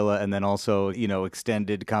Jay Dilla, and then also,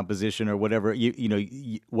 extended composition or whatever,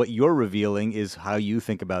 what you're revealing is how you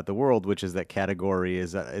think about the world, which is that category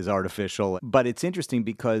is artificial. But it's interesting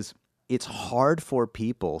because it's hard for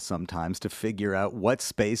people sometimes to figure out what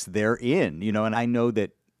space they're in, and I know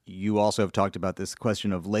that you also have talked about this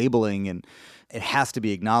question of labeling, and it has to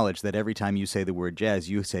be acknowledged that every time you say the word jazz,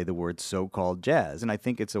 you say the word so-called jazz. And I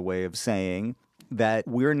think it's a way of saying that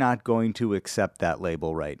we're not going to accept that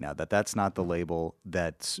label right now, that's not the label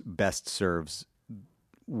that best serves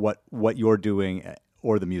what you're doing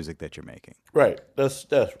or the music that you're making. Right. That's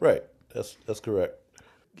right. That's correct.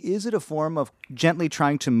 Is it a form of gently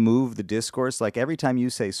trying to move the discourse? Like every time you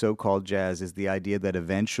say so-called jazz, is the idea that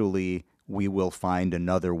eventually we will find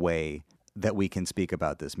another way that we can speak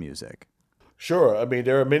about this music? Sure. I mean,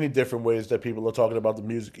 there are many different ways that people are talking about the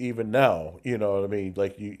music even now. You know what I mean?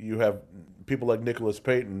 Like you have people like Nicholas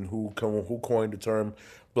Payton who coined the term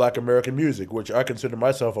Black American music, which I consider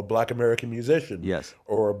myself a Black American musician. Yes.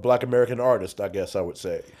 Or a Black American artist, I guess I would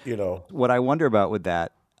say. What I wonder about with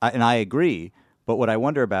that, and I agree, but what I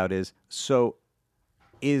wonder about is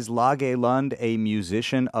Lage Lund a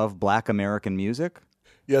musician of Black American music?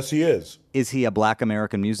 Yes, he is. Is he a Black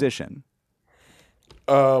American musician?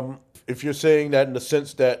 If you're saying that in the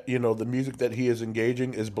sense that, the music that he is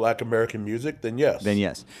engaging is Black American music, then yes. Then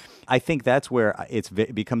yes. I think that's where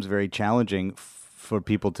it becomes very challenging for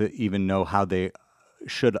people to even know how they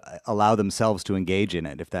should allow themselves to engage in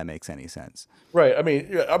it, if that makes any sense. Right. I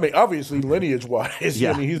mean, obviously, lineage-wise,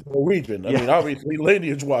 Yeah. He's Norwegian. I Yeah. mean, obviously,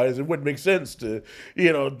 lineage-wise, it wouldn't make sense to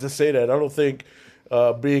say that. I don't think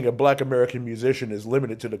being a Black American musician is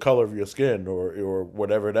limited to the color of your skin or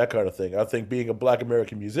whatever, that kind of thing. I think being a Black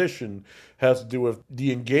American musician has to do with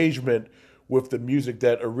the engagement with the music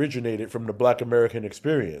that originated from the Black American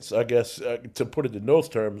experience. I guess to put it in those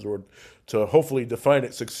terms, or to hopefully define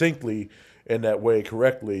it succinctly in that way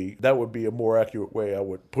correctly, that would be a more accurate way I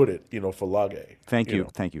would put it, for Lage. Thank you.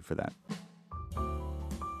 Thank you for that.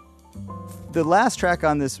 The last track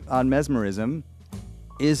on Mesmerism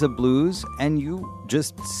is a blues, and you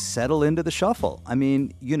just settle into the shuffle. I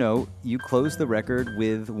mean, you close the record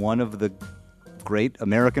with one of the great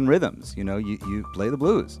American rhythms. You play the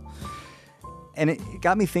blues. And it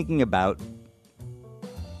got me thinking about,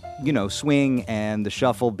 swing and the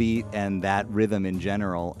shuffle beat and that rhythm in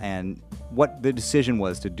general, and what the decision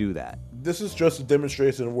was to do that. This is just a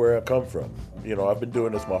demonstration of where I come from. I've been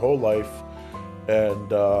doing this my whole life,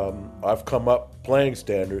 and I've come up playing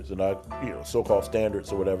standards, and so-called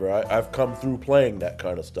standards or whatever. I've come through playing that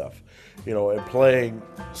kind of stuff, and playing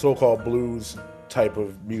so-called blues type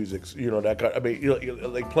of music, that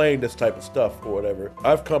kind. Like playing this type of stuff or whatever.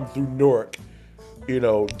 I've come through Newark,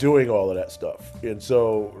 doing all of that stuff, and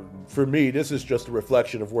so for me, this is just a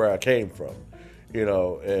reflection of where I came from.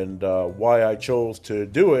 And why I chose to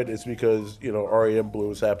do it is because, REM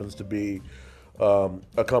blues happens to be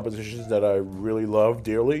a composition that I really love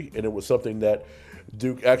dearly, and it was something that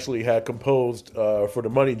Duke actually had composed for the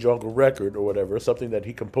Money Jungle record or whatever, something that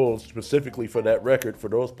he composed specifically for that record for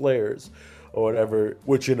those players or whatever,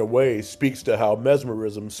 which in a way speaks to how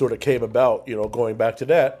Mesmerism sort of came about, going back to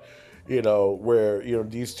that, where,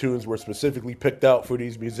 these tunes were specifically picked out for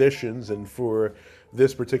these musicians and for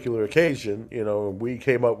this particular occasion, we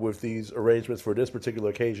came up with these arrangements for this particular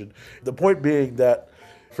occasion. The point being that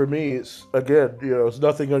for me, it's, again, it's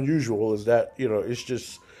nothing unusual, is that, it's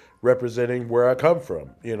just representing where I come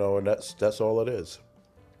from, and that's all it is.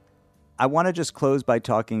 I want to just close by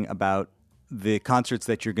talking about the concerts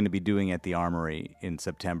that you're going to be doing at the Armory in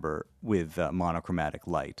September with Monochromatic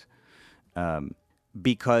Light,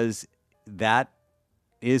 because that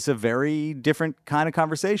is a very different kind of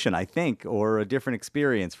conversation, I think, or a different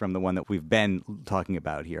experience from the one that we've been talking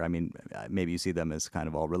about here. I mean, maybe you see them as kind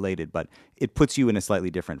of all related, but it puts you in a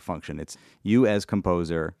slightly different function. It's you as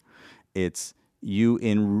composer. It's you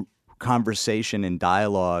in conversation and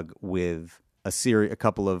dialogue with a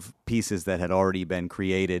couple of pieces that had already been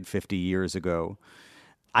created 50 years ago.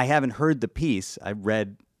 I haven't heard the piece. I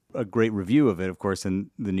read a great review of it, of course,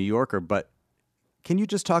 in The New Yorker, but can you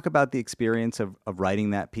just talk about the experience of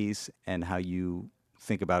writing that piece and how you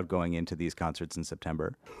think about going into these concerts in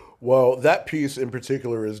September? Well, that piece in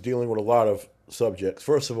particular is dealing with a lot of subjects.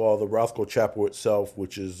 First of all, the Rothko Chapel itself,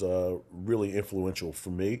 which is really influential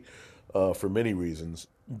for me for many reasons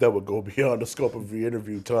that would go beyond the scope of the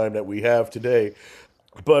interview time that we have today.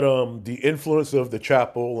 But the influence of the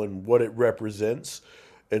chapel and what it represents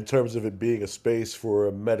in terms of it being a space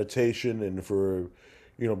for meditation and for,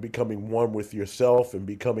 becoming one with yourself and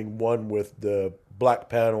becoming one with the black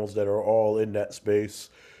panels that are all in that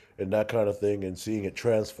space and that kind of thing, and seeing it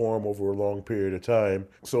transform over a long period of time.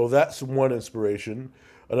 So that's one inspiration.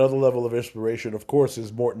 Another level of inspiration, of course,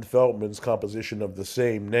 is Morton Feldman's composition of the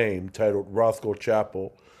same name, titled Rothko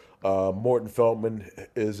Chapel. Morton Feldman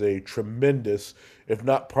is a tremendous, if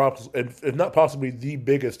not possibly the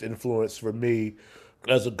biggest influence for me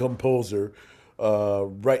as a composer,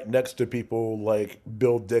 right next to people like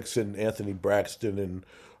Bill Dixon, Anthony Braxton, and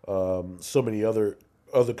so many other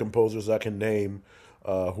composers I can name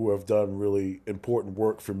who have done really important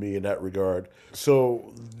work for me in that regard.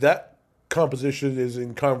 So that composition is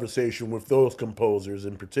in conversation with those composers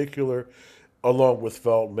in particular, along with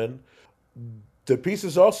Feldman. The piece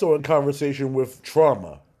is also in conversation with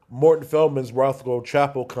trauma. Morton Feldman's Rothko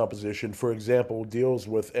Chapel composition, for example, deals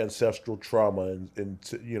with ancestral trauma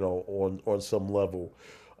on some level.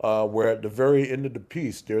 Where at the very end of the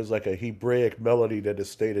piece, there's like a Hebraic melody that is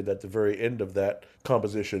stated at the very end of that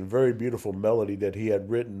composition. Very beautiful melody that he had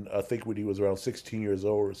written, I think, when he was around 16 years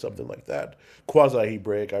old or something like that.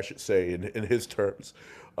 Quasi-Hebraic, I should say, in his terms.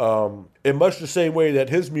 In much the same way that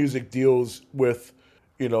his music deals with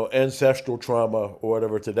ancestral trauma or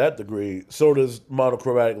whatever to that degree, so does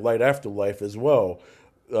Monochromatic Light Afterlife as well,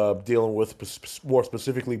 dealing with more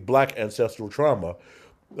specifically black ancestral trauma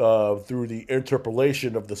through the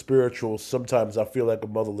interpolation of the spiritual. Sometimes I feel like a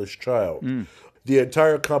motherless child. The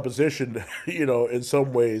entire composition, in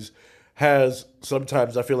some ways has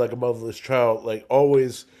Sometimes I Feel Like a Motherless Child, like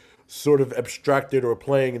always sort of abstracted or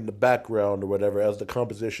playing in the background or whatever as the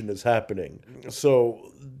composition is happening.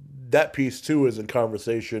 So that piece, too, is in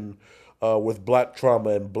conversation with black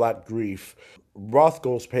trauma and black grief.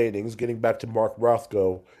 Rothko's paintings, getting back to Mark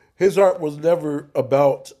Rothko, his art was never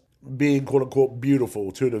about being, quote-unquote,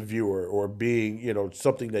 beautiful to the viewer or being,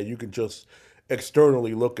 something that you can just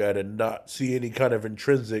externally look at and not see any kind of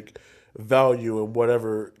intrinsic value in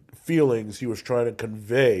whatever feelings he was trying to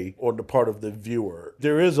convey on the part of the viewer.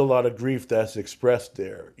 There is a lot of grief that's expressed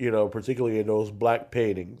there, particularly in those black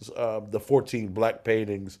paintings, the 14 black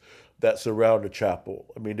paintings that surround the chapel.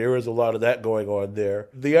 I mean, there is a lot of that going on there.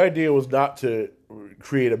 The idea was not to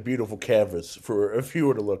create a beautiful canvas for a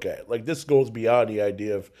viewer to look at. Like, this goes beyond the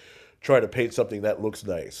idea of trying to paint something that looks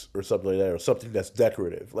nice or something like that, or something that's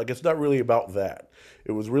decorative. Like, it's not really about that.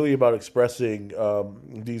 It was really about expressing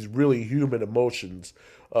these really human emotions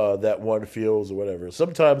that one feels or whatever.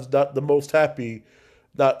 Sometimes not the most happy,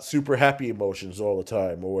 not super happy emotions all the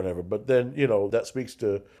time or whatever. But then, that speaks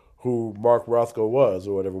to who Mark Rothko was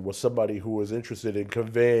or whatever, was somebody who was interested in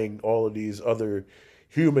conveying all of these other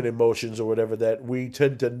human emotions or whatever that we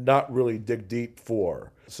tend to not really dig deep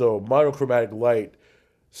for. So Monochromatic Light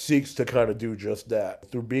seeks to kind of do just that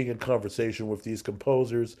through being in conversation with these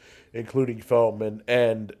composers, including Feldman,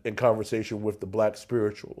 and in conversation with the black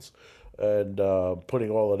spirituals, and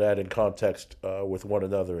putting all of that in context with one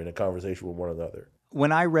another, in a conversation with one another.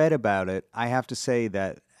 When I read about it, I have to say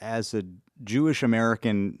that as a Jewish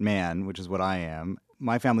American man, which is what I am,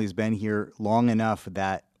 my family's been here long enough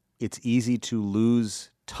that it's easy to lose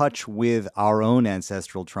touch with our own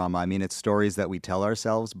ancestral trauma. I mean, it's stories that we tell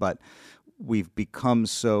ourselves, but we've become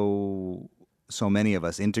so many of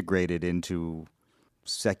us integrated into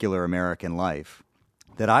secular American life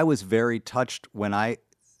that I was very touched when I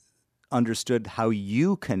understood how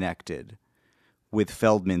you connected with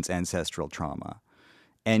Feldman's ancestral trauma.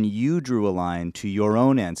 And you drew a line to your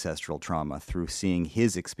own ancestral trauma through seeing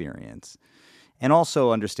his experience. And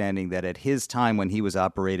also understanding that at his time when he was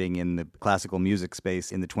operating in the classical music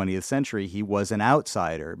space in the 20th century, he was an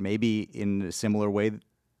outsider, maybe in a similar way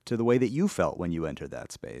to the way that you felt when you entered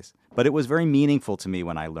that space. But it was very meaningful to me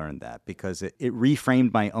when I learned that, because it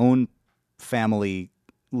reframed my own family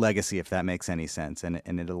legacy, if that makes any sense. And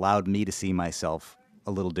it allowed me to see myself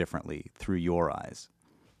a little differently through your eyes.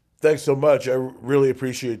 Thanks so much. I really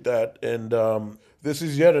appreciate that. And this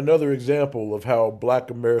is yet another example of how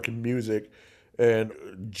Black American music and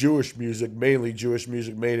Jewish music, mainly Jewish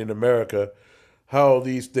music made in America, how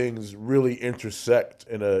these things really intersect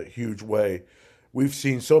in a huge way. We've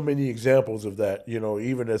seen so many examples of that,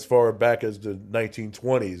 even as far back as the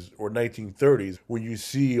 1920s or 1930s, when you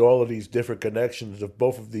see all of these different connections of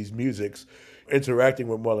both of these musics interacting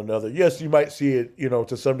with one another. Yes, you might see it,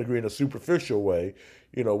 to some degree in a superficial way,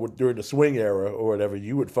 during the swing era or whatever.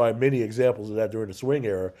 You would find many examples of that during the swing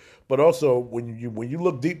era. But also when you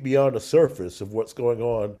look deep beyond the surface of what's going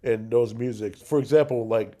on in those musics, for example,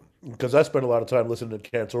 like, because I spent a lot of time listening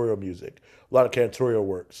to cantorial music, a lot of cantorial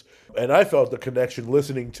works. And I felt the connection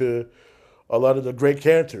listening to a lot of the great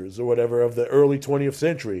cantors or whatever of the early 20th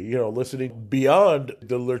century, listening beyond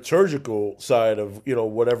the liturgical side of,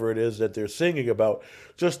 whatever it is that they're singing about,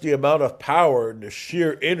 just the amount of power and the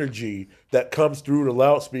sheer energy that comes through the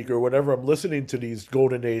loudspeaker whenever I'm listening to these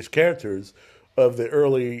golden age cantors of the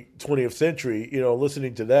early 20th century,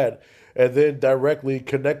 listening to that. And then directly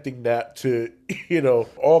connecting that to,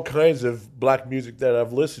 all kinds of Black music that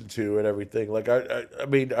I've listened to and everything. Like,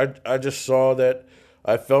 I just saw that.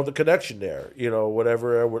 I felt a connection there,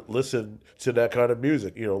 whenever I would listen to that kind of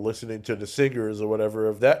music, listening to the singers or whatever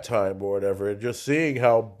of that time or whatever, and just seeing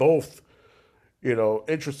how both,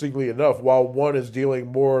 interestingly enough, while one is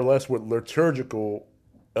dealing more or less with liturgical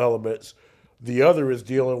elements, the other is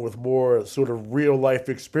dealing with more sort of real life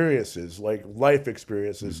experiences, like life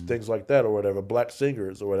experiences, things like that or whatever, Black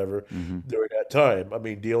singers or whatever during that time. I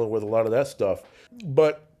mean, dealing with a lot of that stuff.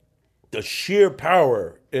 But the sheer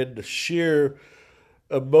power and the sheer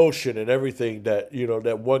emotion and everything that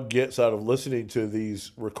that one gets out of listening to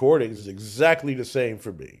these recordings is exactly the same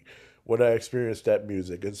for me when I experienced that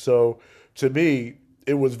music. And so to me,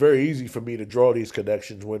 it was very easy for me to draw these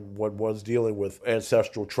connections when one's dealing with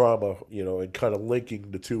ancestral trauma, and kind of linking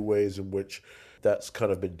the two ways in which that's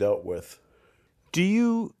kind of been dealt with. Do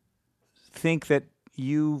you think that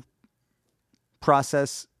you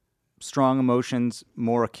process strong emotions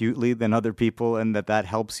more acutely than other people and that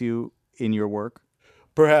helps you in your work?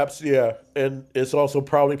 Perhaps, yeah. And it's also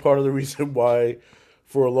probably part of the reason why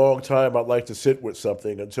for a long time I'd like to sit with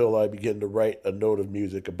something until I begin to write a note of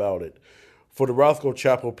music about it. For the Rothko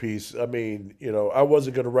Chapel piece, I mean, I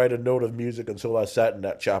wasn't going to write a note of music until I sat in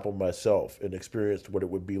that chapel myself and experienced what it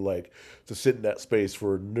would be like to sit in that space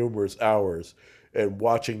for numerous hours and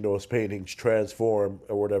watching those paintings transform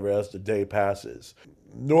or whatever as the day passes.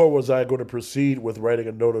 Nor was I going to proceed with writing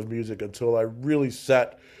a note of music until I really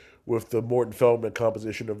sat with the Morton Feldman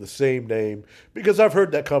composition of the same name, because I've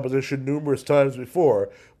heard that composition numerous times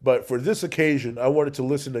before. But for this occasion, I wanted to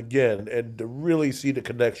listen again and to really see the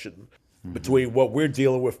connection between what we're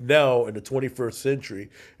dealing with now in the 21st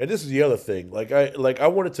century. And this is the other thing. I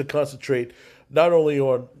wanted to concentrate not only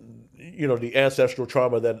on the ancestral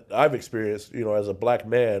trauma that I've experienced, as a Black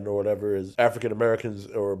man or whatever, as African Americans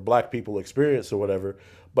or Black people experience or whatever,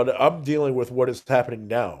 but I'm dealing with what is happening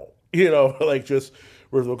now, just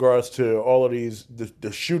with regards to all of these,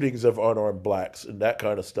 the shootings of unarmed Blacks and that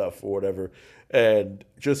kind of stuff or whatever, and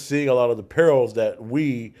just seeing a lot of the perils that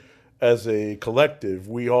we as a collective,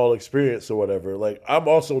 we all experience or whatever. Like, I'm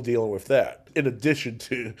also dealing with that in addition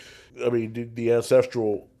to, the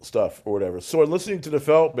ancestral stuff or whatever. So listening to the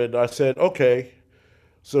Feldman, I said, okay,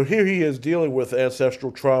 so here he is dealing with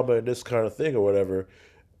ancestral trauma and this kind of thing or whatever.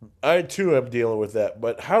 I too am dealing with that,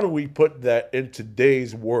 but how do we put that in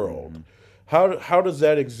today's world? How does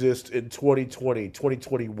that exist in 2020,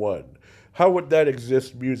 2021? How would that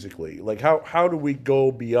exist musically? Like, how do we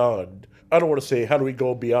go beyond? I don't want to say how do we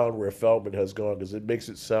go beyond where Feldman has gone, because it makes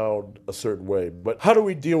it sound a certain way. But how do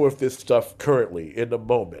we deal with this stuff currently in the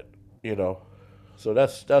moment? So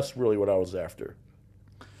that's really what I was after.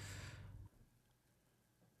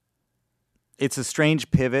 It's a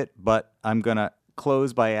strange pivot, but I'm gonna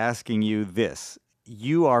close by asking you this.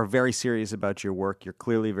 You are very serious about your work. You're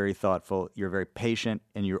clearly very thoughtful. You're very patient,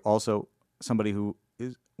 and you're also somebody who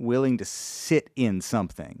is willing to sit in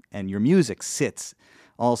something. And your music sits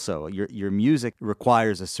also. Your music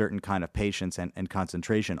requires a certain kind of patience and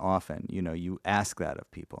concentration often. You ask that of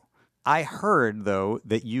people. I heard, though,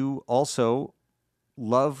 that you also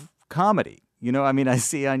love comedy. I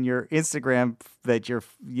see on your Instagram that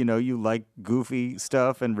you like goofy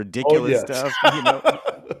stuff and ridiculous stuff.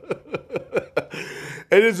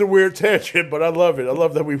 It is a weird tangent, but I love it. I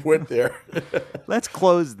love that we went there. Let's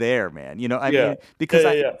close there, man. Because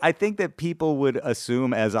I think that people would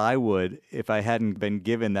assume, as I would, if I hadn't been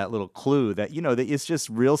given that little clue, that, that it's just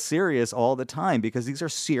real serious all the time, because these are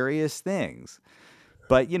serious things.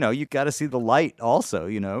 But you got to see the light also.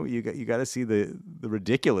 You got to see the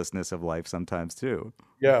ridiculousness of life sometimes too.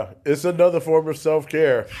 Yeah, it's another form of self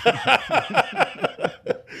care.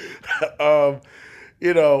 um,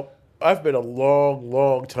 I've been a long,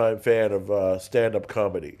 long time fan of stand up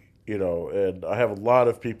comedy. And I have a lot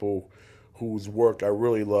of people whose work I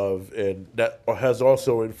really love, and that has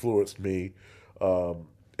also influenced me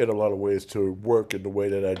in a lot of ways to work in the way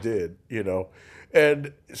that I did.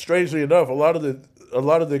 And strangely enough, a lot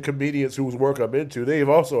of the comedians whose work I'm into, they've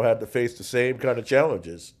also had to face the same kind of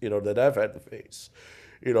challenges, that I've had to face,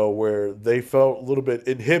 where they felt a little bit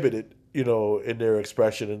inhibited, in their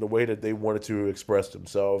expression and the way that they wanted to express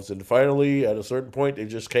themselves. And finally, at a certain point, they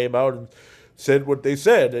just came out and said what they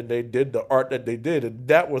said, and they did the art that they did, and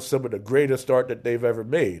that was some of the greatest art that they've ever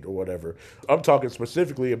made, or whatever. I'm talking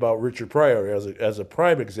specifically about Richard Pryor as a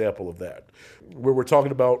prime example of that, where we're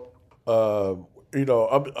talking about. I'm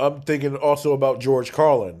thinking also about George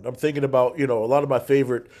Carlin. I'm thinking about a lot of my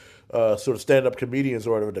favorite sort of stand-up comedians,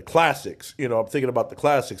 or whatever, the classics. I'm thinking about the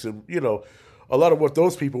classics, and a lot of what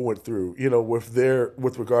those people went through,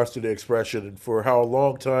 with regards to their expression, and for a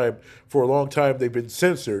long time they've been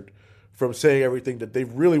censored from saying everything that they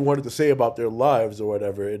really wanted to say about their lives, or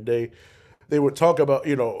whatever, and they would talk about,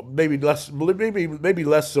 maybe less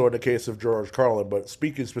so in the case of George Carlin, but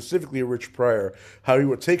speaking specifically of Rich Pryor, how he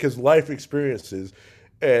would take his life experiences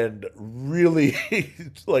and really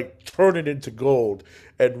like turn it into gold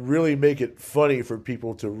and really make it funny for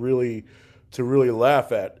people to really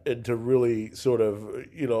laugh at, and to really sort of,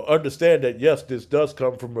 understand that, yes, this does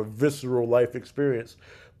come from a visceral life experience,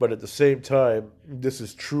 but at the same time, this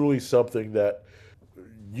is truly something that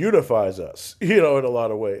unifies us, in a lot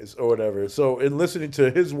of ways, or whatever. So in listening to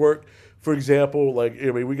his work, for example,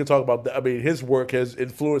 we can talk about that. His work has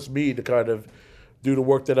influenced me to kind of do the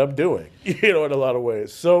work that I'm doing, in a lot of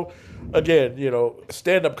ways. So again,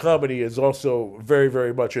 stand-up comedy is also very,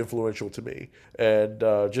 very much influential to me. And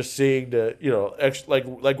just seeing the,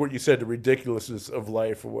 like what you said, the ridiculousness of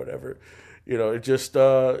life, or whatever. It just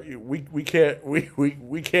we can't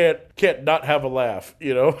not have a laugh.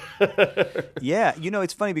 Yeah,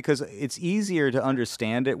 it's funny because it's easier to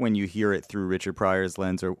understand it when you hear it through Richard Pryor's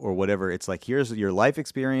lens, or whatever. It's like, here's your life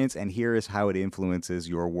experience and here is how it influences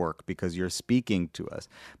your work because you're speaking to us.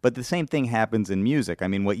 But the same thing happens in music.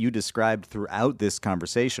 What you described throughout this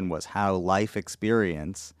conversation was how life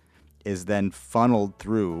experience is then funneled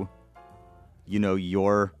through,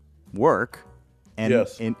 your work. And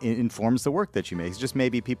Yes. it informs the work that you make. It's just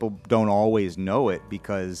maybe people don't always know it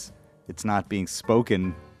because it's not being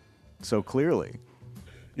spoken so clearly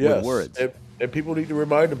with words. And people need to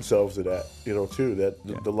remind themselves of that, too, that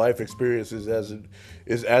the life experience is as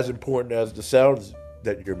important as the sounds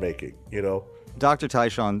that you're making, Dr.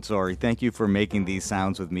 Tyshawn Sorey, thank you for making these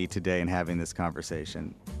sounds with me today and having this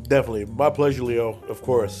conversation. Definitely. My pleasure, Leo, of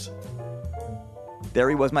course. There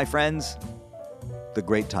he was, my friends, the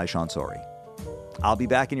great Tyshawn Sorey. I'll be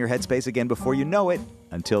back in your headspace again before you know it.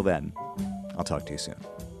 Until then, I'll talk to you soon.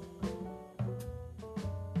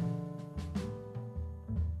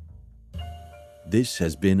 This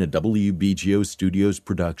has been a WBGO Studios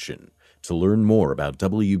production. To learn more about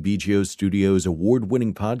WBGO Studios'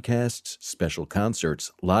 award-winning podcasts, special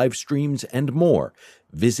concerts, live streams, and more,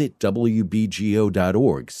 visit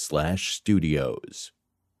wbgo.org/studios.